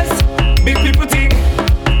your ass. Big people think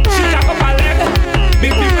she jack up her leg.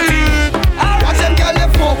 Big people think. watch them girl they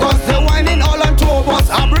focus. They whining all on two of us.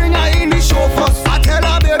 I bring her in the show first. I tell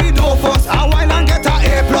her baby do first. I whine and get her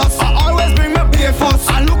A+. I always bring my beer first.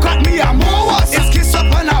 And look at me, I'm more worse. It's kiss up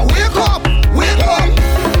and I wake up.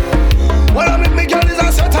 When I meet me girl is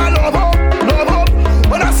a set a lobo.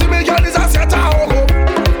 When I see me girl is a set a hobo.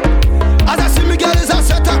 As I see me girl is a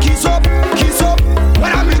set a kiss up.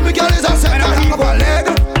 When I meet me girl is a set a heap of leg.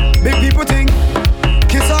 Big people think,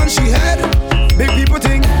 kiss on she head. Big people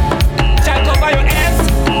think, Child cover your ass.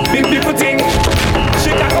 Big people think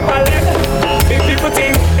she jack up her leg. Big people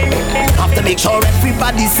think. Have to make sure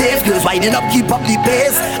everybody's safe. Girls winding up, keep up the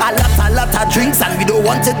pace. A lot of drinks and we don't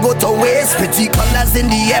want it go to waste. Pretty colors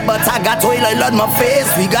in the air, but I got oil on my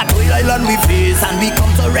face. We got oil on we face and we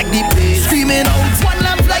come to wreck the place. Screaming out, one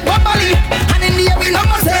lamp like Bobali. And in the air we know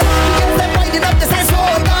myself. Get them winding up, this is so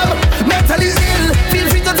dumb. Mentally ill, feel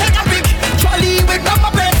free to take a pic. Trolley with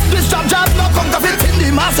number best. This job no come to fit in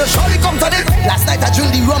the master. Surely come to the. Last night I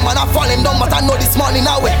drink the rum and I falling down, but I know this morning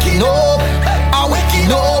I waking up.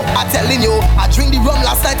 I'm telling you, I drink the rum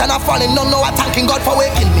last night and I falling down. Now I'm thanking God for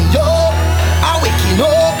waking me up. I'm waking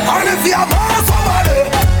up. And if you have more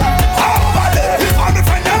somebody, over there. If I'm the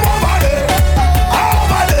friend them over there,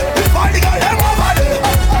 over there. If I the guy them over there,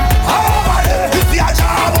 over there. If you have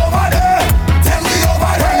job over there, tell me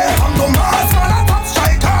over there. When it come to mass, man, I'm top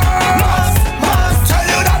striker. Mass, tell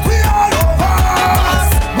you that we all over.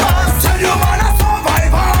 Mass, tell you man a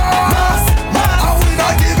survivor. Mass, and we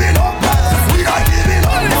not giving up. We not giving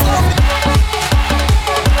up.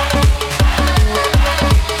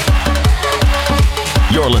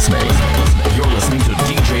 You're listening to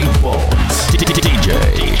DJ Bones.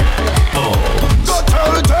 DJ Bones. Go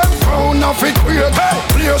tell them crown of it weird.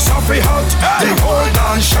 Place of it hot. The gold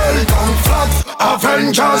and shell down flat.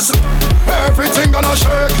 Avengers. Everything gonna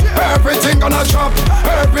shake. Everything gonna drop.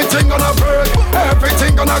 Everything gonna break.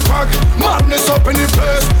 Everything gonna crack. Madness up in the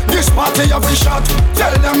place. This party have a shot.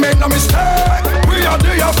 Tell them make no mistake. We are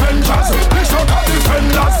the Avengers. We should have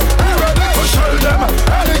defenders. We ready to shell them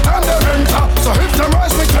anytime they enter. So if them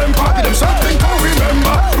rise with temper, give them something to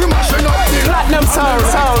remember. We mashing up the Platinum sound.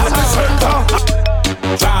 at the center.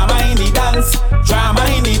 Drama in the dance, drama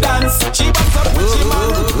in the dance. She backs up with she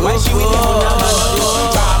man, why she with the woman?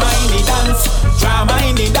 Drama in the dance, drama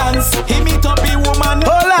in the dance. He meet up the woman,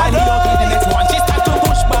 while he don't get the next one. She start to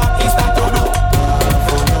push back, he start to do.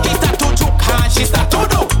 He start to juke her, she start to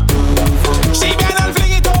do.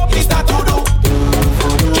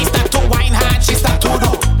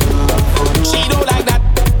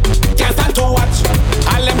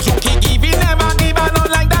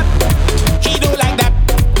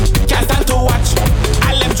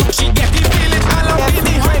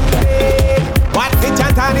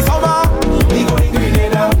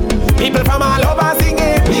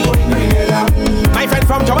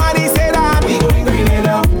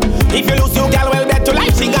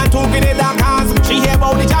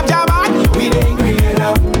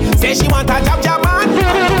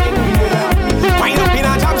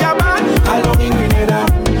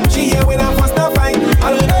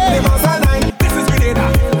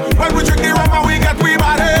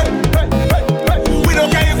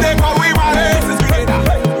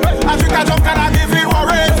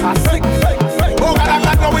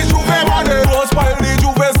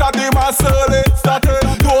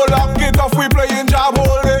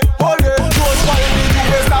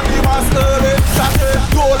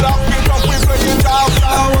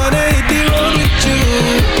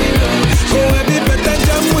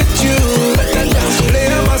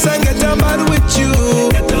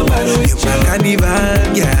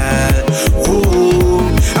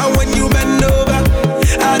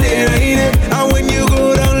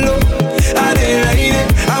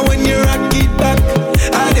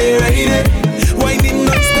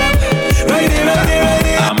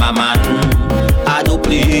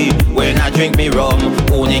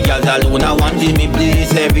 girls alone I want in me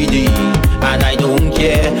place every day. And I don't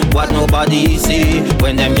care what nobody say.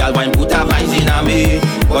 When them girls want put a vice in a me.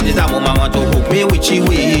 But it's a woman want to hook me with she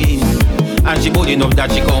ways. And she good enough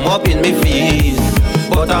that she come up in me face.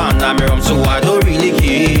 But I'm not me rum, so I don't really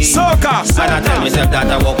care. Soca. And I tell myself that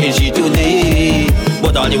I walk in shit today.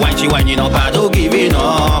 But all the wine she whining up, I don't giving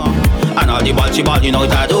up. And all the ball she balling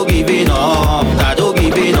out, I don't giving up. I don't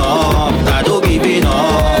giving up. I don't giving up.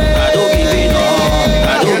 I don't giving up.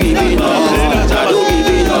 I don't giving up. I don't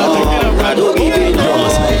giving up. I don't giving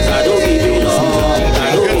up. I don't giving up.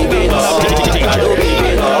 I don't giving up. I don't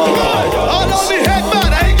giving up. All on the head,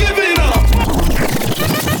 man, I ain't giving up.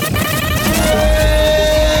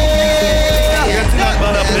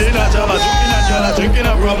 Drinking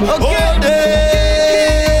up rum. I'm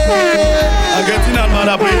getting out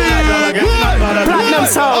mad, Platinum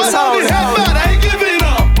soul. I ain't giving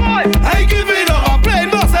up. I ain't giving up. I'm playing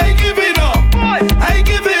boss. I ain't giving up. I ain't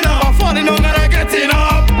giving up. I'm falling on and I'm getting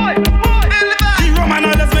up. The rum and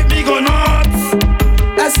all let's make me go nuts.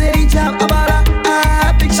 I said he jump about a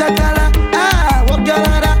big shakala, walk your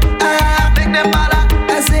ladder, big them bala.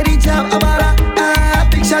 I said he jump about a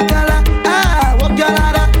big shakala, walk your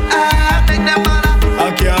ladder, big them bala.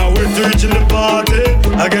 I can't wait to reach in the party.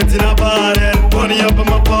 I get in a party, money up in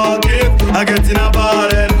my pocket. I get in a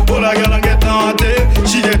party, all I girl and get naughty.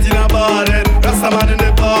 She get in a party, Rasta man in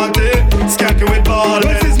the party, skanking with ball.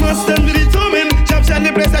 Once it's must stand with the tumming, chop shot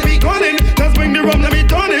the place that we calling. Just bring the rum, let me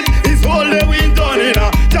turn it. It's all day we done it.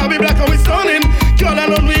 Job be black and we stunning, girl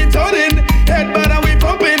alone we turning. Head bad and we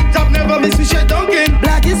pumping, top never miss we shit dunking.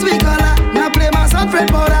 Black is we color, now play my son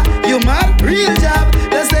Fred Powder. You mad? Real job,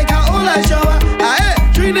 let's take a whole lot shower.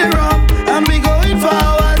 Drink the rum and we going for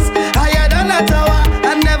hours. Higher than a tower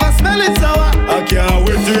and never smell it sour. I can't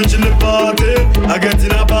wait to reach in the party. I get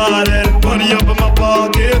in a party, money up in my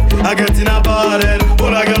pocket. I get in a party,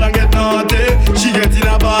 all I girl and get naughty. She get in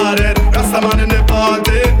a party, Rasta man in the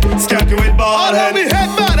party, skanking with ball head. All on the head,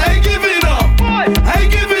 man, I ain't giving up. I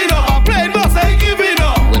ain't giving up. I'm playing boss. I ain't giving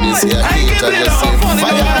up. When you see a I ain't giving up. I'm falling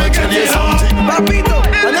on and I'm getting up. Papito,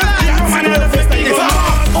 and I'm the face that you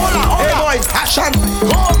hola. Hey boy, action,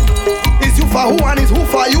 come. Is you for who and is who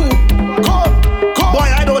for you? Come. Boy,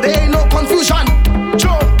 I know there ain't no confusion.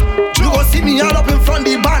 Jump. You go see me all up in front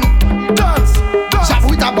the band. Dance. Shop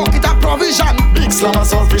with a bucket of provision. Big slab of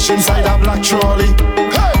saltfish inside a black trolley.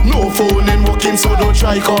 Hey. No phone in working, so don't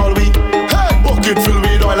try call we. Hey. Bucket filled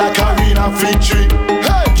with oil like arena victory.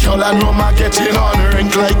 Hey. Girl and rum are getting on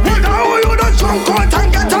rink like me. But how you don't jump out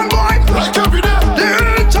and get on boy? Like every day.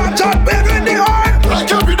 The chat big in the oil.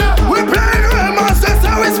 Like every day. We playing real masters,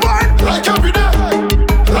 how it's fun. Like every day.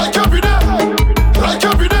 Like every day. Like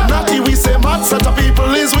every day. Natty we say mad set of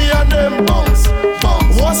people is we and them. Bounce,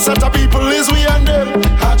 bounce. What set of people is we and them?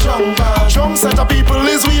 A jump set of people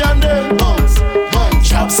is we and them. Bounce, bounce.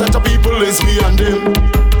 Chop set of people is we and them.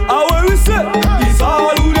 And when we say, it's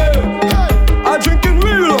all who they. I drinking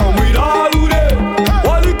real rum with all who they.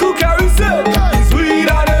 What the cook carry say, it's we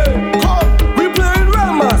that they. We playing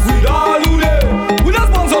ramas with all who they. We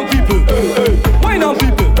just want some people, wine on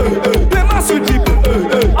people, play mass with people,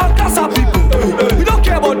 all casa people. We don't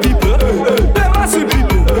care about people, play mass with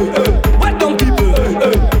people, wet down people,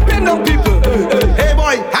 bend down people. Hey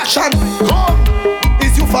boy, action, come.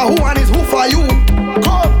 Is you for who and is who for you?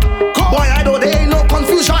 Come. Boy, I know there ain't no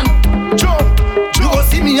confusion. Jump. You go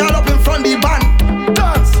see me all up in front the band.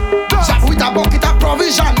 Dance. Shop with a bucket of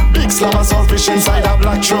provision. Big slab of saltfish inside a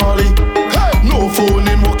black trolley. Hey. No phone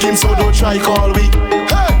in working, so don't try call we.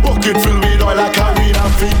 Hey. Bucket filled with oil like arena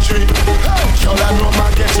victory. Hey. Girl and rum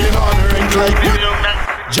are getting on rink like me.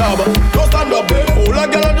 Job, don't stand up big, hold a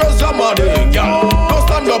girl and just jam on it. Don't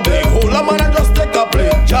stand up big, hold a man and just take a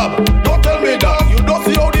play. Job, don't tell me that, you don't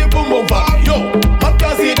see how the boom boom back. Yo, man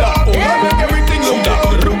can see that, hold a make everything look that.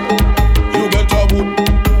 You get your boot,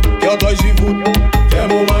 your toy she food. Tell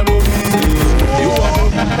me man go busy, you want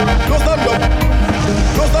to. Don't stand up big.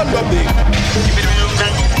 Don't stand up big.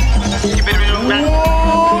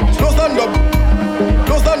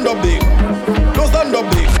 Don't stand up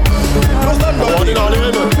big. Don't stand up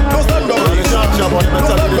big. Don't stand up big. Don't stand up big. Don't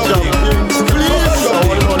stand up big.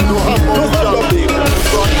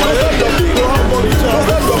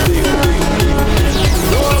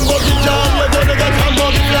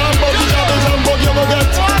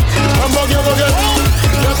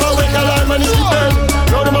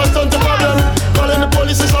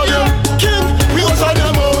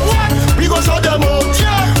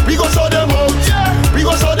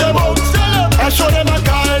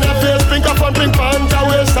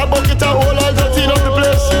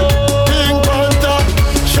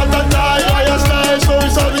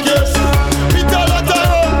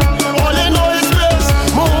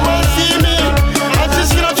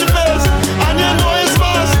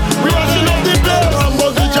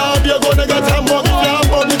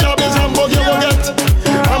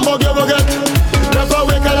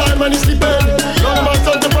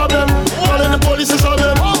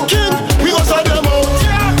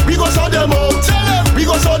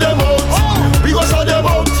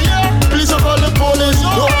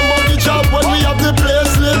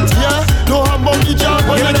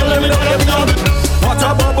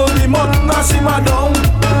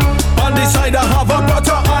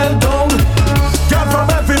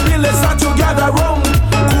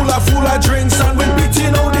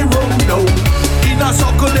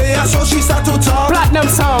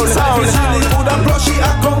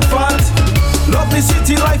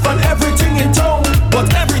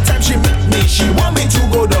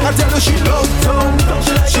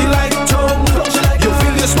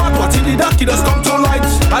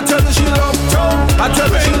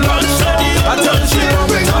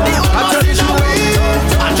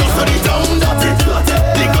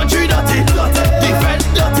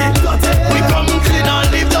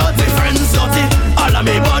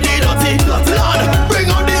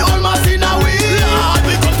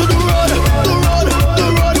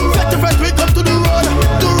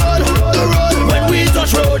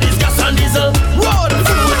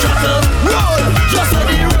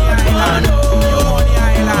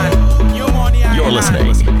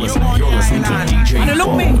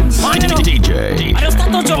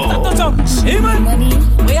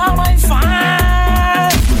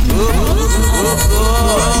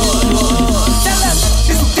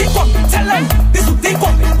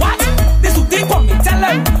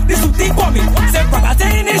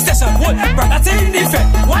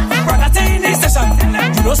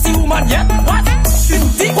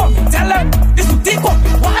 tell them this to think on me.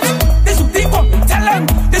 What? This to think on me. Tell them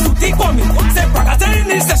this to think on me. Say Bragate in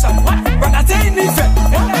this session. What? Bragate in this session.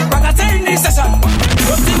 Bragate in this session.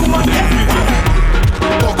 You see woman there.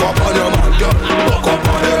 Walk up on them, man, girl. Walk up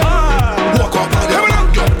on them. Walk up on them, man,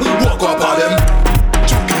 girl. Walk up on them.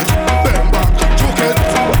 Juke it, bend back, juke it.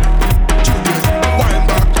 Juke it, wind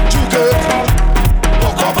back, juke it.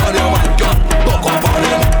 Walk up on them, man, girl. Walk up on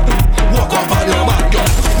them. Walk up on them, man, girl.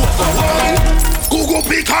 Walk up on them. Google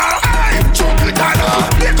Pika, aye. Juke it, Anna.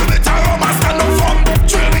 Little bit of romance, stand up from.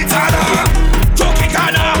 Drill it, Anna. Juke it,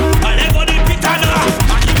 Anna. And then go the pit, Anna.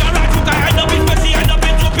 And you can rock, you can end up in Betty, end up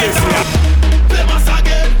in Tupis. Play mass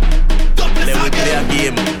again. Don't play again.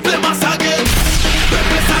 Game. Play mass again. Play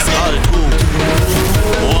mass again. All cool.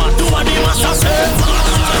 What do I do, master say?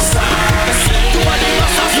 Do I do,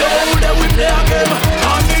 master say? Yo, then we play a game.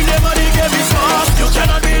 And me never the game is fast. You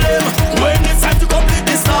cannot be lame. When it's time to complete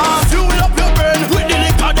this task, fuel up your brain. With the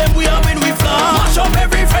liquor, then we are when we flash. Mash up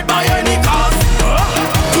every fight by any cost.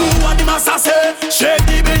 Do what the master say. Shake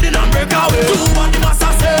the building and break away. Do what the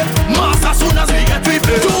master say. Master soon as we get we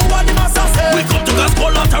play. Do what the master say. We come to cause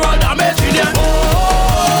collateral damage in the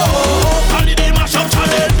mash up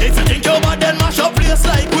challenge. If you think you're bad, then mash up place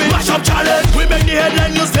like we. Mash up challenge. We make the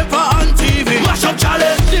headline newspaper and TV. Mash up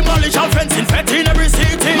challenge. Demolish our fencing, fetting every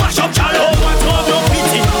city. Mash up challenge. Oh, what to have no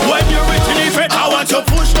pity.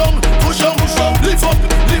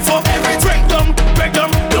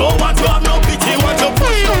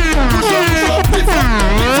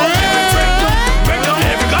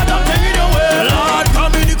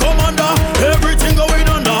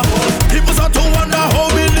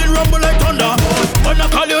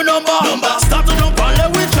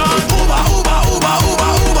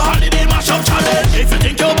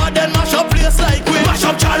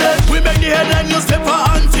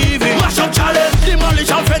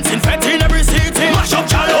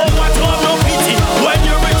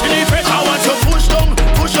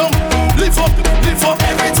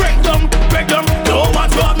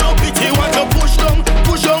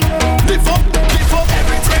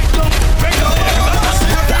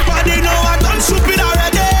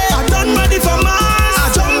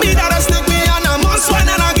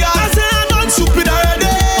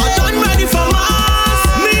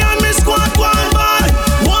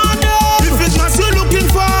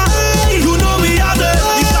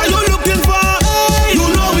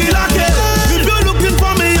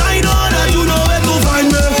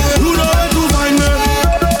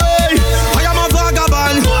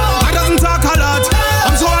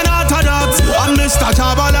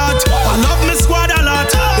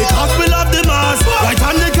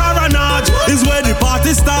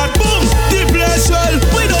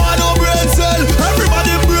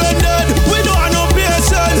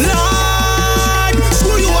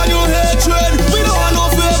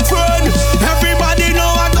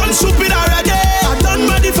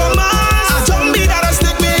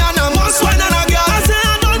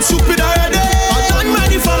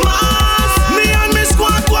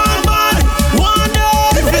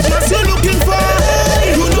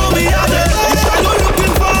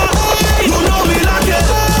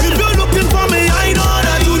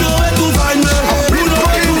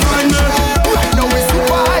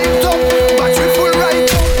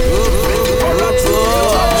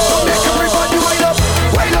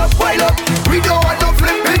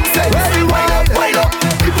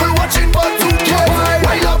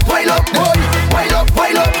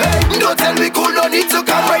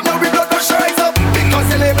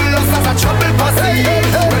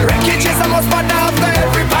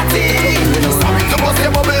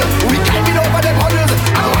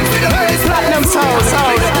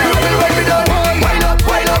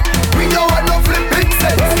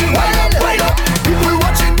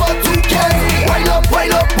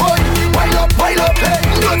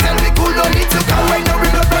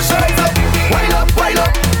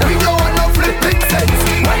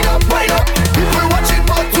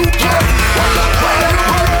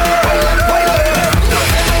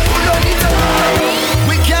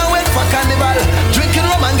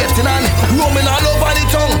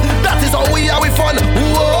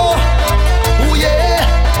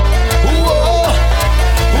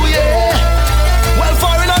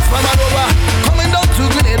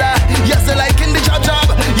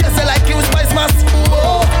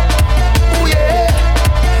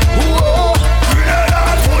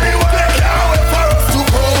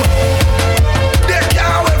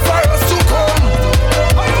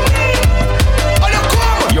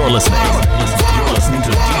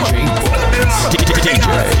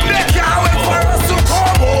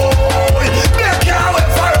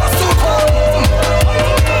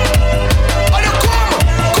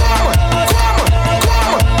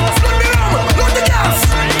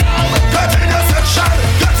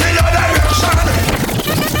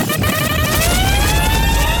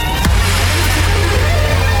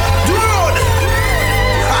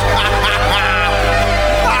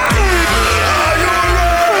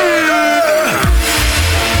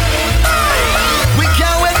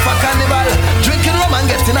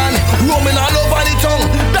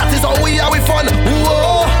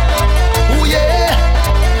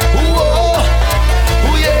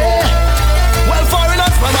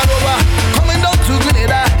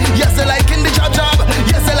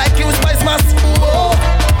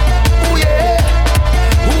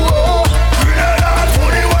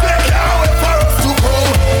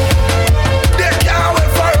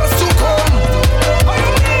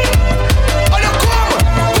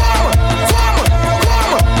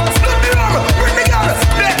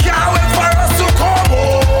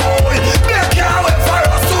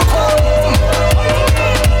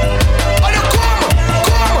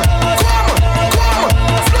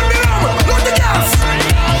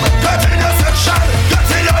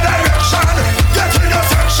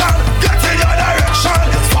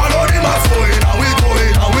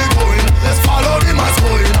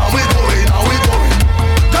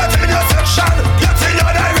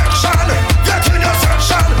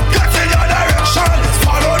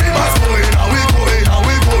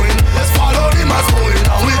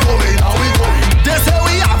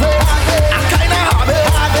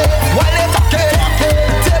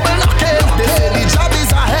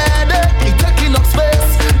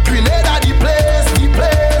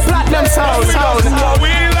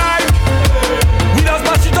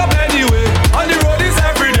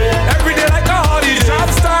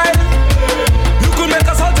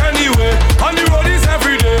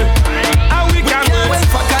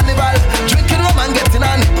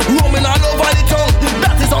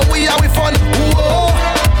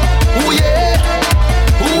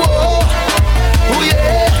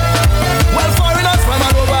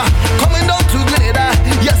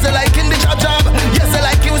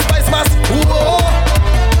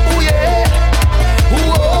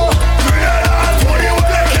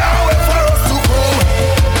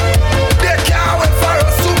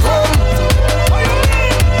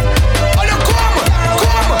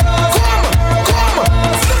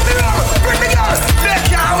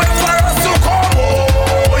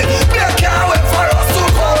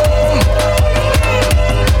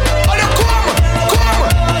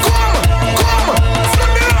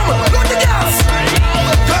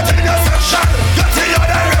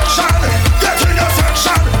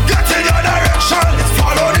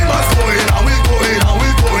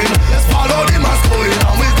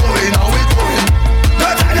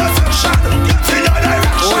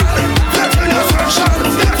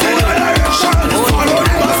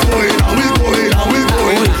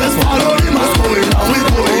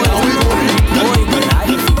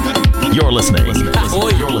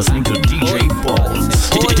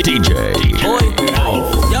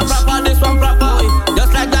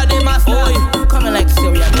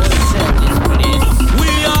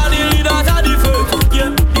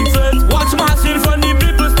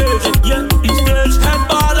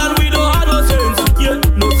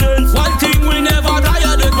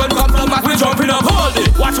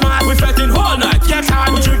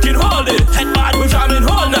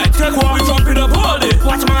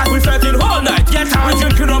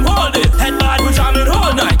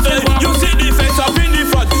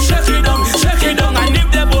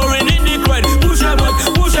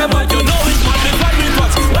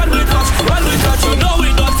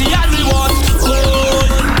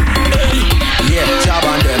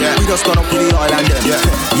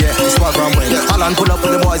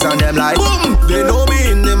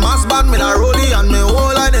 and me a rollie and me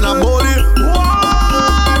whole line in a bowlie.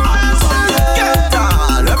 Get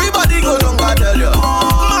on, everybody go down, I tell you.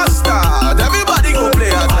 Master, everybody go play,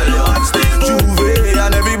 I tell you. Juve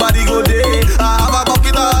and everybody go day. I have a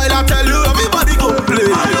bucket of oil, I tell you. Everybody go play.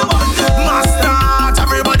 Master,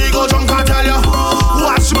 everybody go drunk, I tell you.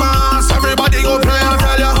 Watch mass, everybody go play, I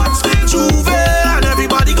tell you. Juve and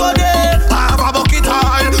everybody go day. I have a bucket of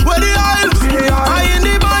oil, where the oil? I in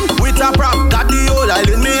the band with a prop. Got the whole oil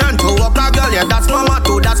in me and to up a girl, yeah, that's my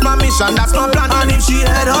motto, that's my mission, that's my plan. And if she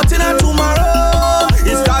head hot in her tomorrow,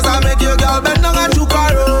 it's cause I make your girl bend down and choke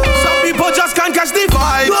her. Some people just can't catch the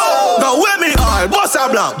vibe. The way me oil, boss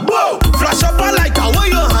a blank. Flash up and like a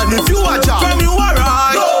way your hand if you a job. From you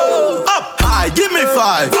alright. Up high, give me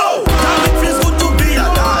 5. Damn, it feels good to be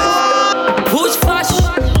alive. Push flash,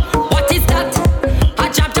 what is that?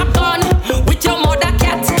 A jab gun with your mother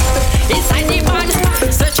cat. Inside the van,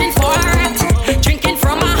 searching for a rat. Drinking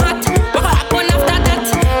from a hat. What happen after that?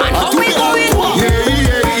 And how we going?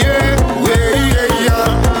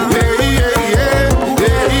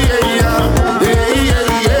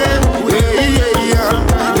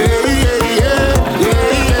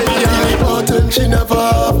 She never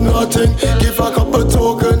have nothing. Give her a couple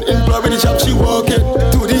token. In blood with the shop she walking.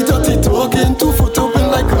 Do the dirty talking. 2 foot open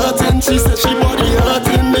like curtain. She said she body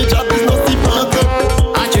hurting. The job is not the burger.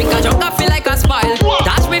 I drink a jug, I feel like a smile.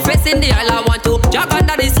 Dash me face in the aisle, I want to jog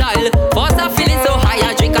under the style. First I'm feeling so high.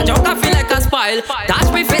 I drink a jug, I feel like a smile. Dash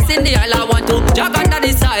me face in the aisle, I want to jog under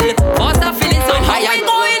the style. First I'm feeling so high. I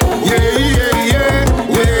going.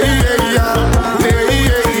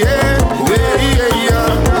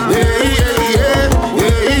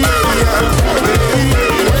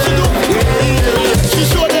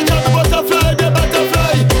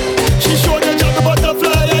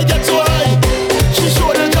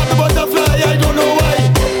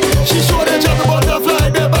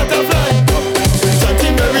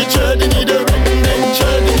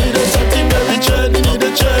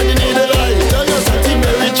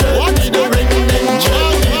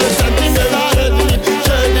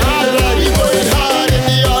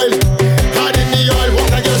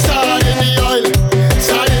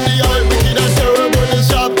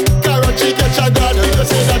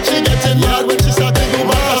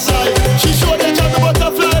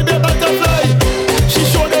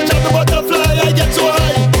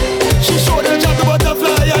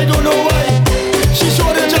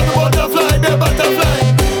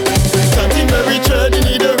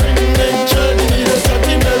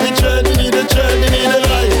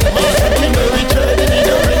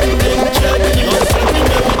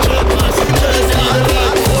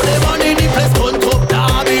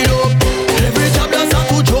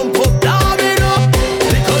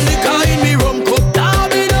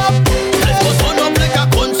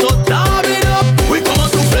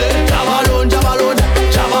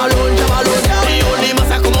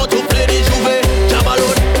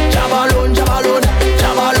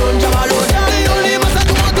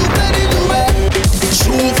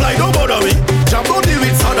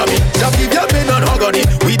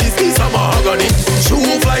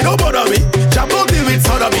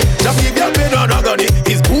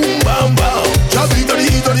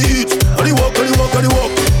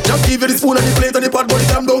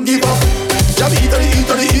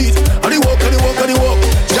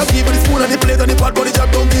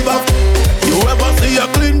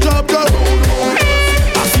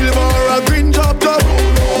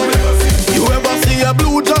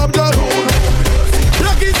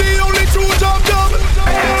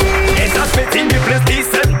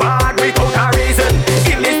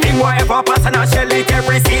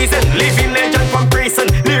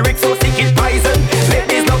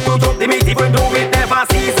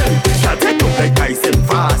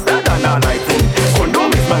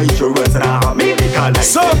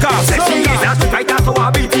 Soca, sexy is a street fighter, so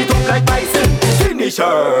I beat it up like Bison.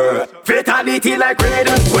 Finisher, fatality like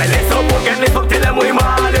Raiden. Well, let's up again, let's up till them we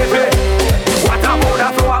malive. What about the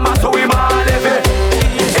flow, I'm so we malive.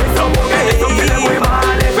 Let's up again, let's up till them we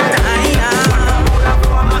malive. What about the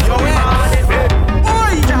flow, I'm so we malive.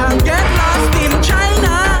 Boy, y'all get lost in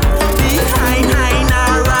China. Behind Haina,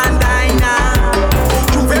 Randina.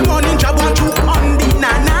 Juve morning job want you on the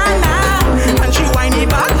na-na-na. And she whine it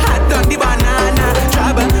back, hot on the banana.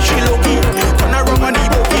 She looking, turn around on the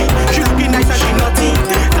bookie. She looking nice and she naughty.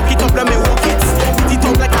 Tuck it up, let me walk it. Beat it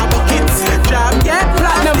up like a bucket. Jab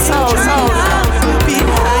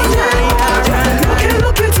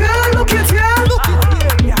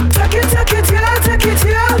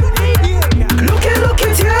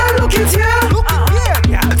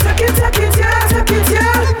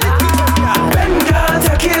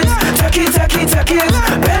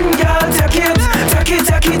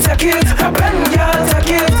take it. Bend, girl,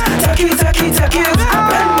 take it. Take it, take it, take it.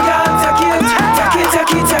 Bend, girl, take it. Take it,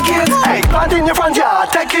 take it, take it. Hey, plant in your front yard,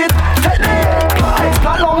 take it. Take the egg,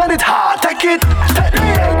 plant long and it's hard, take it. Take the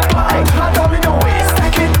egg, plant all in your waist,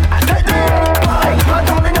 take it. Take the egg, plant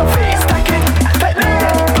all in your face, take it. Take the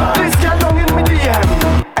egg, this girl long in me DM.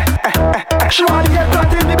 She want to get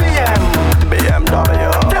planted in the BM.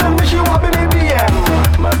 BMW. Tell me she want me in BM.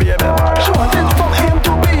 My baby man. She want it from AM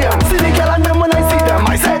to BM. See the girl and them when I see them,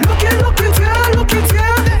 I said, look it, yeah, look it,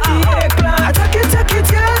 yeah. The eggplant, take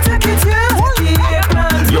it, yeah, take it, yeah. The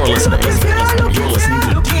eggplant. You're listening to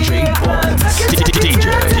DJ Bones.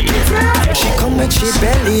 She come with she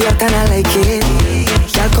belly out and I like it.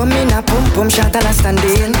 Girl come in a pump pump shot and I stand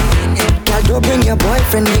in. Girl don't bring your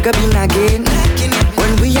boyfriend, nigga be nagging.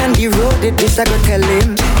 When we on the road, this I go tell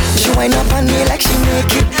him. She wind up on me like she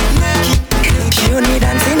naked. She only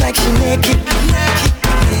dancing like she naked.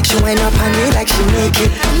 She wind up on me like she naked.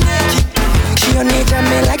 She only jam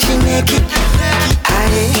me like she naked.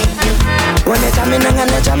 When they jamming on and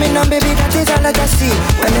they jamming on, baby, that is all I can see.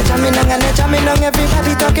 When they jamming on and they jamming on,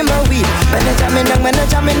 everybody talking about weed. When they jamming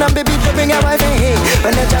on, baby, they bring your wife and hey.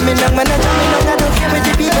 When they jamming on, I don't care what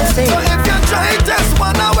the people say. So if you try just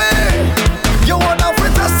one away, you wanna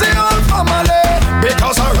with the same family.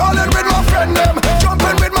 Because I'm rolling with my friend them,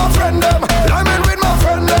 jumping with my friend them, liming with my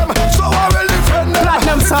friend them. So I will defend them.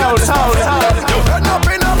 Platinum sound. You end up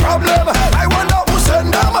in a problem. I wonder who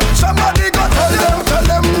send them. Somebody go tell them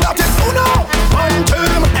that it's uno. One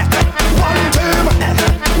team,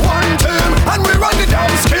 and we run the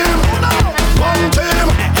damn scheme. Uno. One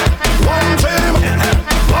team.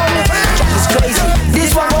 It's crazy.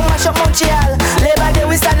 This one won't mash up Montreal. Labor Day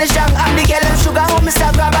we stand strong. I'm the girl and sugar home.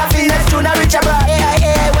 Mr. Grab a fitness tune a rich abroad.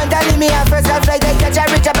 Hey, when they leave me a first class flight, they catch a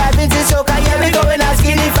rich abroad. Vince Soca, yeah, we going out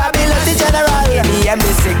skinny fabulous the general. Me and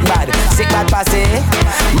me sick bad passé.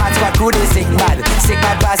 Match what good is sick bad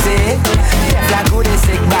passé. Deflan good is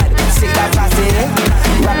sick bad passé.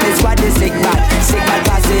 Rapping squad is sick bad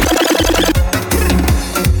passé.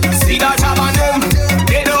 See that job on them,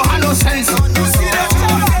 they don't have no sense. See that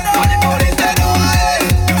job, all the police they know.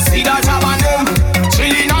 See that job on them,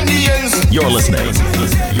 chilling on the ends. You're listening to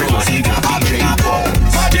DJ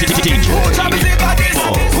Bones. Who job is the baddest?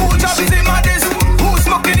 Who job is the maddest? Who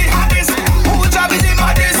smoking the hottest? Who job is the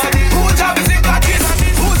maddest? Who job is the baddest?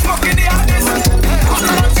 Who smoking the hottest?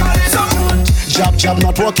 Jab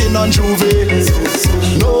not working on Juve.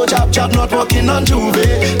 No jab not working on Juve.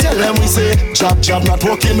 Tell them we say jab not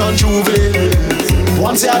working on Juve.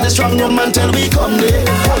 Once you are the strong woman till we come there.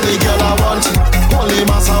 Only girl I want, only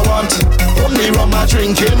mass I want. Only rum I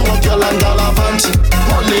drinking, what girl and galavant.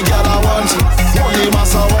 Only girl I want, only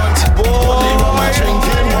mass I want. Only rum I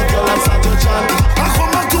drinking, what girl and start to chant. I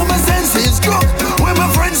come back to my senses, drunk where my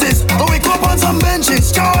friends is. I wake up on some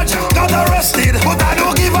benches, charge, got arrested, but I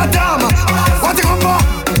don't give a damn. What you come for?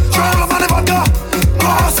 Try to find the vodka.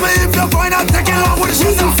 Ask me if you find out taking long with the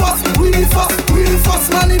shoes and fuss. We the fuss,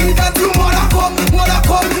 man. If you got you, mother come,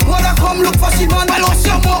 look for she man. Well, wash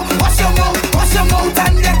your mouth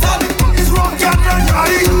and get on. It's wrong, can't run your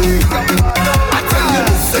eye. I tell you,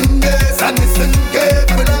 listen this and listen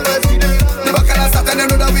carefully. Never can I start and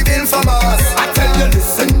know that we been from us. I tell you,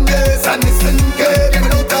 listen this and listen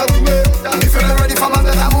carefully. If you're not ready for man,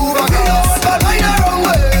 then I move on. But I the wrong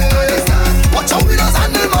way. Watch how we does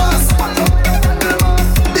handle mass.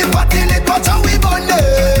 The party lit, watch how we burn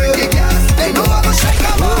them. They know how to shake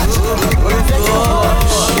a match.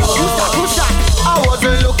 I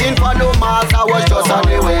wasn't looking for no mass, I was just on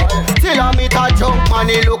the way. Till I meet a junk man,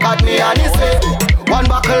 he look at me and he say, one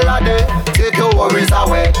buckle a day, take your worries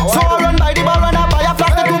away. So I run by the bar and I buy a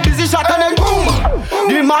flask, too busy shot and then boom.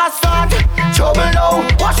 The mass start, trouble now,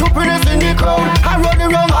 watch who pretty in the crowd. I run the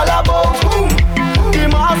wrong all about, boom. The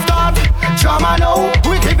mass start, drama now,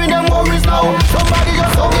 we giving them worries now. Somebody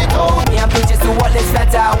just hold it out. Me and bitches to all this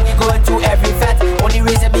flatter, we go to every fete. Only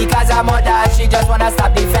reason because her mother, she just wanna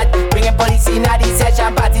stop the fete. Bringing police in at the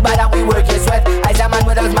session party, but then we work in sweat. I a man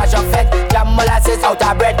with us mash up fete, jam molasses out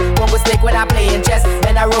of bread. One mistake when I'm playing chess,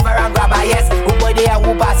 then I rover and grab a yes. Who boy there and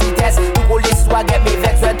who pass the test? Who cool this is what get me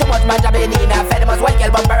vexed. When too much man jabbing in a fete, must well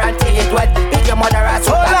kill bumper until it wet. Beat your mother ass.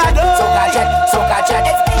 Hold on.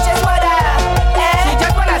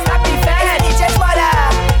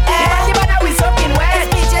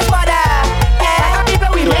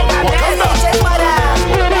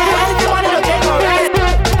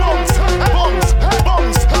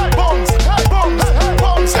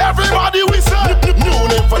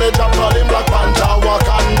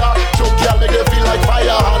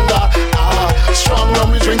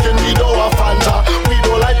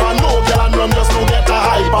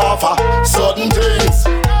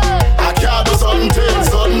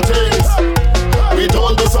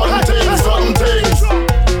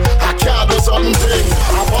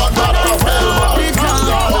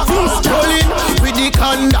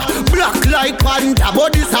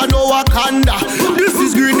 but this I know Wakanda. This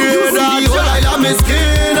is Grenada. You feel like I'm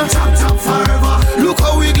skin. Chop chop forever. Look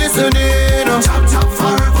how we glistening. Chop chop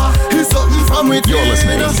forever. It's something from within. You're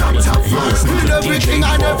listening. With everything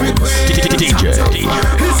and every queen. DJ.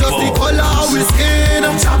 It's just the color of we skin.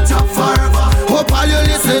 Chop chop forever. Hope all you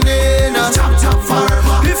listening. Chop chop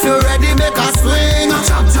forever. If you're ready, make a swing.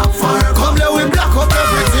 Chop chop forever. Come let we black up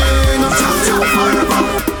everything. Chop chop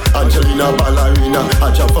forever. Angelina ballerina,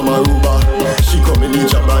 a chop from Aruba. She come in the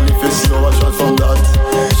job and if you see her, a shot from that.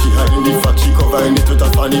 She hiding the fact, she covering it with a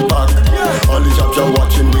fanny pack. All the jobs you're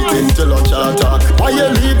watching, waiting till lunch attack. Why you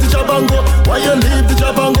leave the job and go? Why you leave the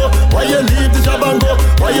job and go? Why you leave the job and go?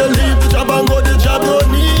 Why you leave the job and go? The job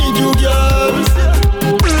don't need you, girls,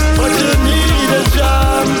 but you need a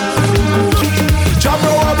job. Job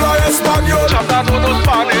no habla español. Job no habla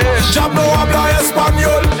Spanish. Job no habla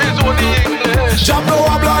español. It's only English. Job no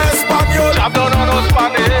habla español. Job no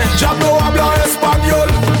Spanish. Job no habla español.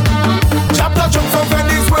 Job that jump from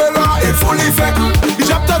Venezuela in full effect. The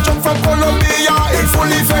job that jump from Colombia in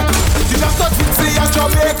full effect. The job that Fitzy and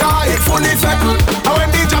Jamaica in full effect. And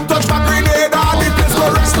when the job touch back Grenada, the place go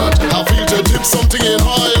rest. I feel to dip something in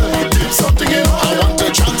oil. Dip something in oil. I want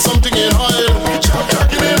to drink something in oil. Chop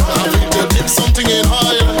dragging in oil. I feel to dip something in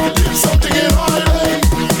oil. Dip something in oil.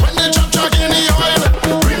 When they chop dragging in the oil,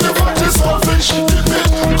 bring the fatty saltfish. Dip it,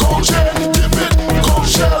 cold shell. Dip it, cold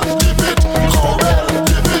shell. Dip it, cold bell.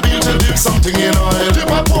 Dip it, feel to dip something in oil. Dip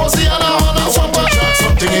a posy and a honor. Want to drink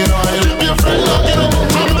something in oil. Dip your friend lock it up.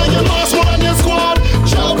 I'm like your last one in your squad.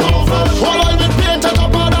 Chop camouflage. While I with paint on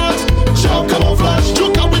top of that. Chop camouflage.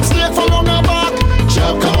 Juke up with snake from on her back.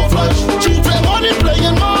 Chop camouflage. Juke play money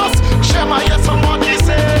playing mask. Shema, yes, somebody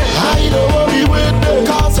say. I don't worry with them,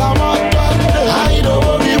 cause I'm not done. I don't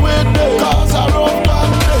worry with them, cause I'm not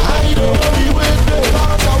done. I don't worry with them,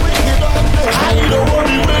 cause I'm wicked on. I don't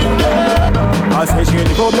worry with them. I say she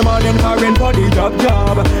live up the morning foreign for the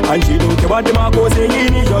job. And she don't care what the man go saying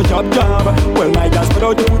is your job. Well, my gas put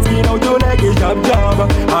out the pussy out your leg is job.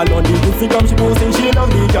 All on the pussy come she posting she love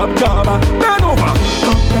the job. Bend over.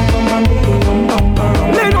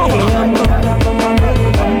 Lean over.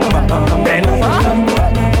 Bend over.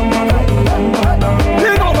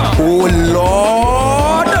 Lean over. Oh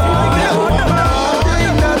Lord.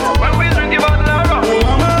 When we drink about the rock, oh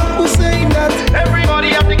mama, who's saying that? Everybody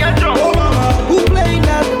have to get drunk. Oh mama, who playing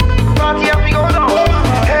that? Party have to go down. Oh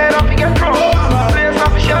mama, head have to get drunk. Oh mama, place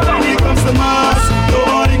have to shut down. When it comes to mass,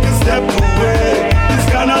 nobody can step away. This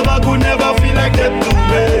carnival could never feel like that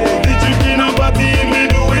today. The drinking and partying, we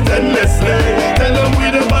do it endlessly. Tell them we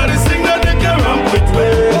the body sing that they can run with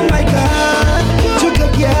way. Oh my God, took a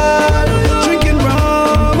girl, drinking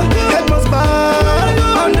rum, head was bad,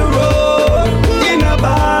 on the road, in a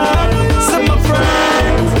bar, some of my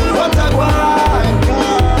friends, what a wine.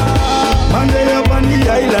 Man, they up on the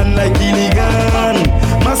island like Gilligan.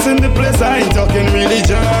 Mass in the place, I ain't talking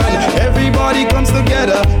religion. Everybody comes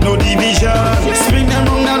together, no division. Swing and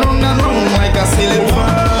run like a ceiling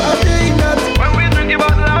fan. When we drink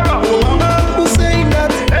about the rock, oh mama, who's saying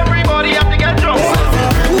that? Everybody have to get drunk.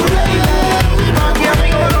 Who playing that? Party have to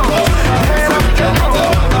go down. Head have to get drunk.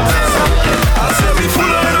 I say we full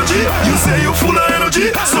of energy. You say you full of energy.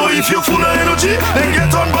 So if you full of energy, then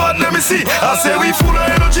get on board, let me see. I say we full of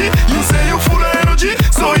energy. You say you full of energy.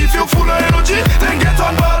 So if you full of energy, then get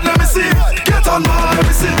on board, let me see. Get on board, let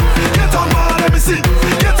me see. Get on board, let me see.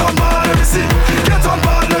 Get on board, let me see. Get on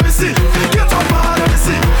board, let me see. Get on board, let me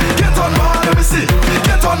see. Get on board, let me see.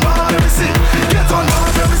 Get on board, let me see. Get on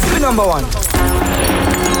board, let me see. Number one.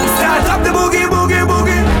 Start up the boogie, boogie,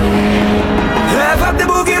 boogie. Rev up the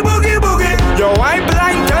boogie, boogie, boogie. Yo, I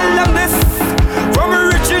blind, tell them this. From a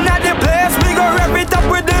reaching at the place, we go rev it up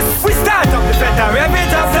with this. We start up the fete and rev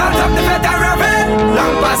it up. Start up the fete and rev it.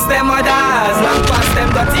 Long past them others, long past them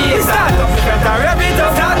dirty. We start up the fete and rev it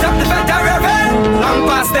up. Start up the fete and rev it. Long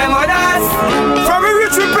past them others. From a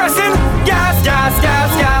reach we pressing. Gas, gas, gas,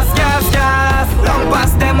 gas, gas, gas. Long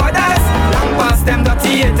past them others, long past them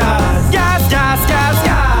dirty haters. Gas, gas, gas,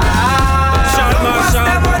 gas. Long past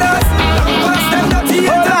them others, long past them dirty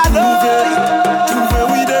haters.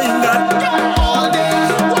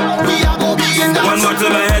 One more to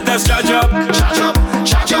my head, that's charge up.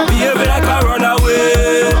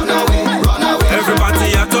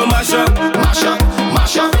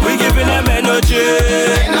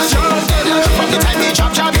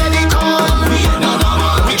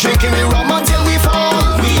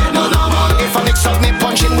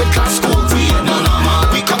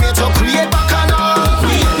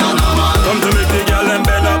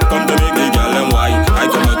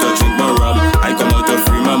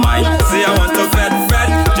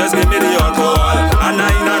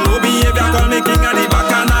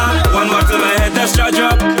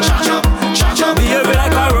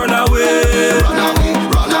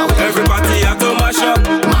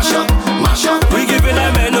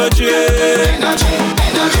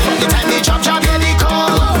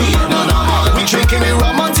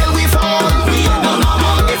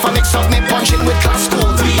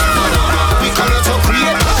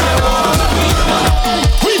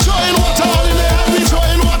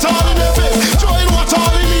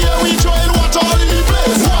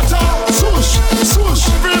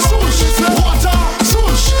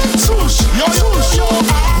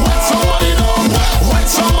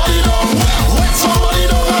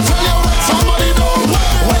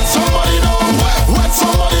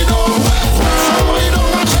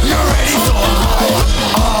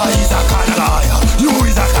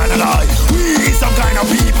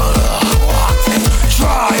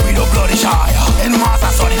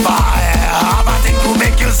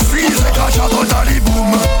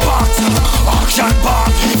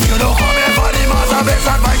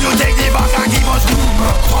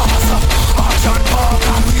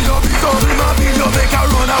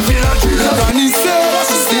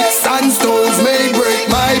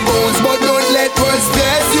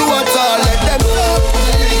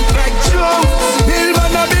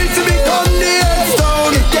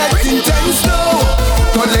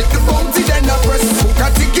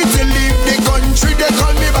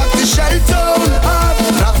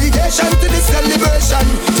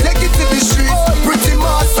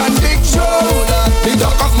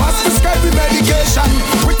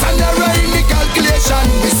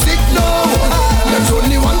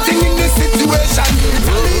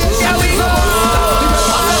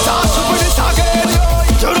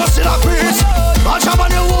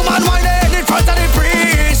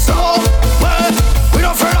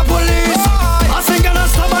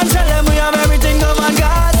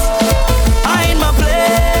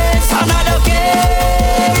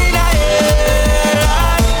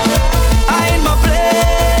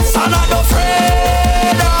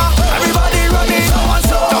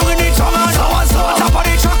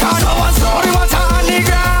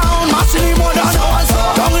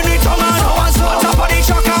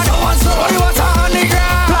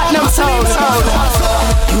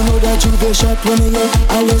 a shot when you hear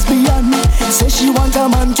a lesbian. Say she want a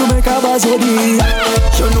man to make her buzz with it.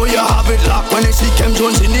 You know you have it locked when you see Kim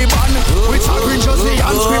Jones in the band. With a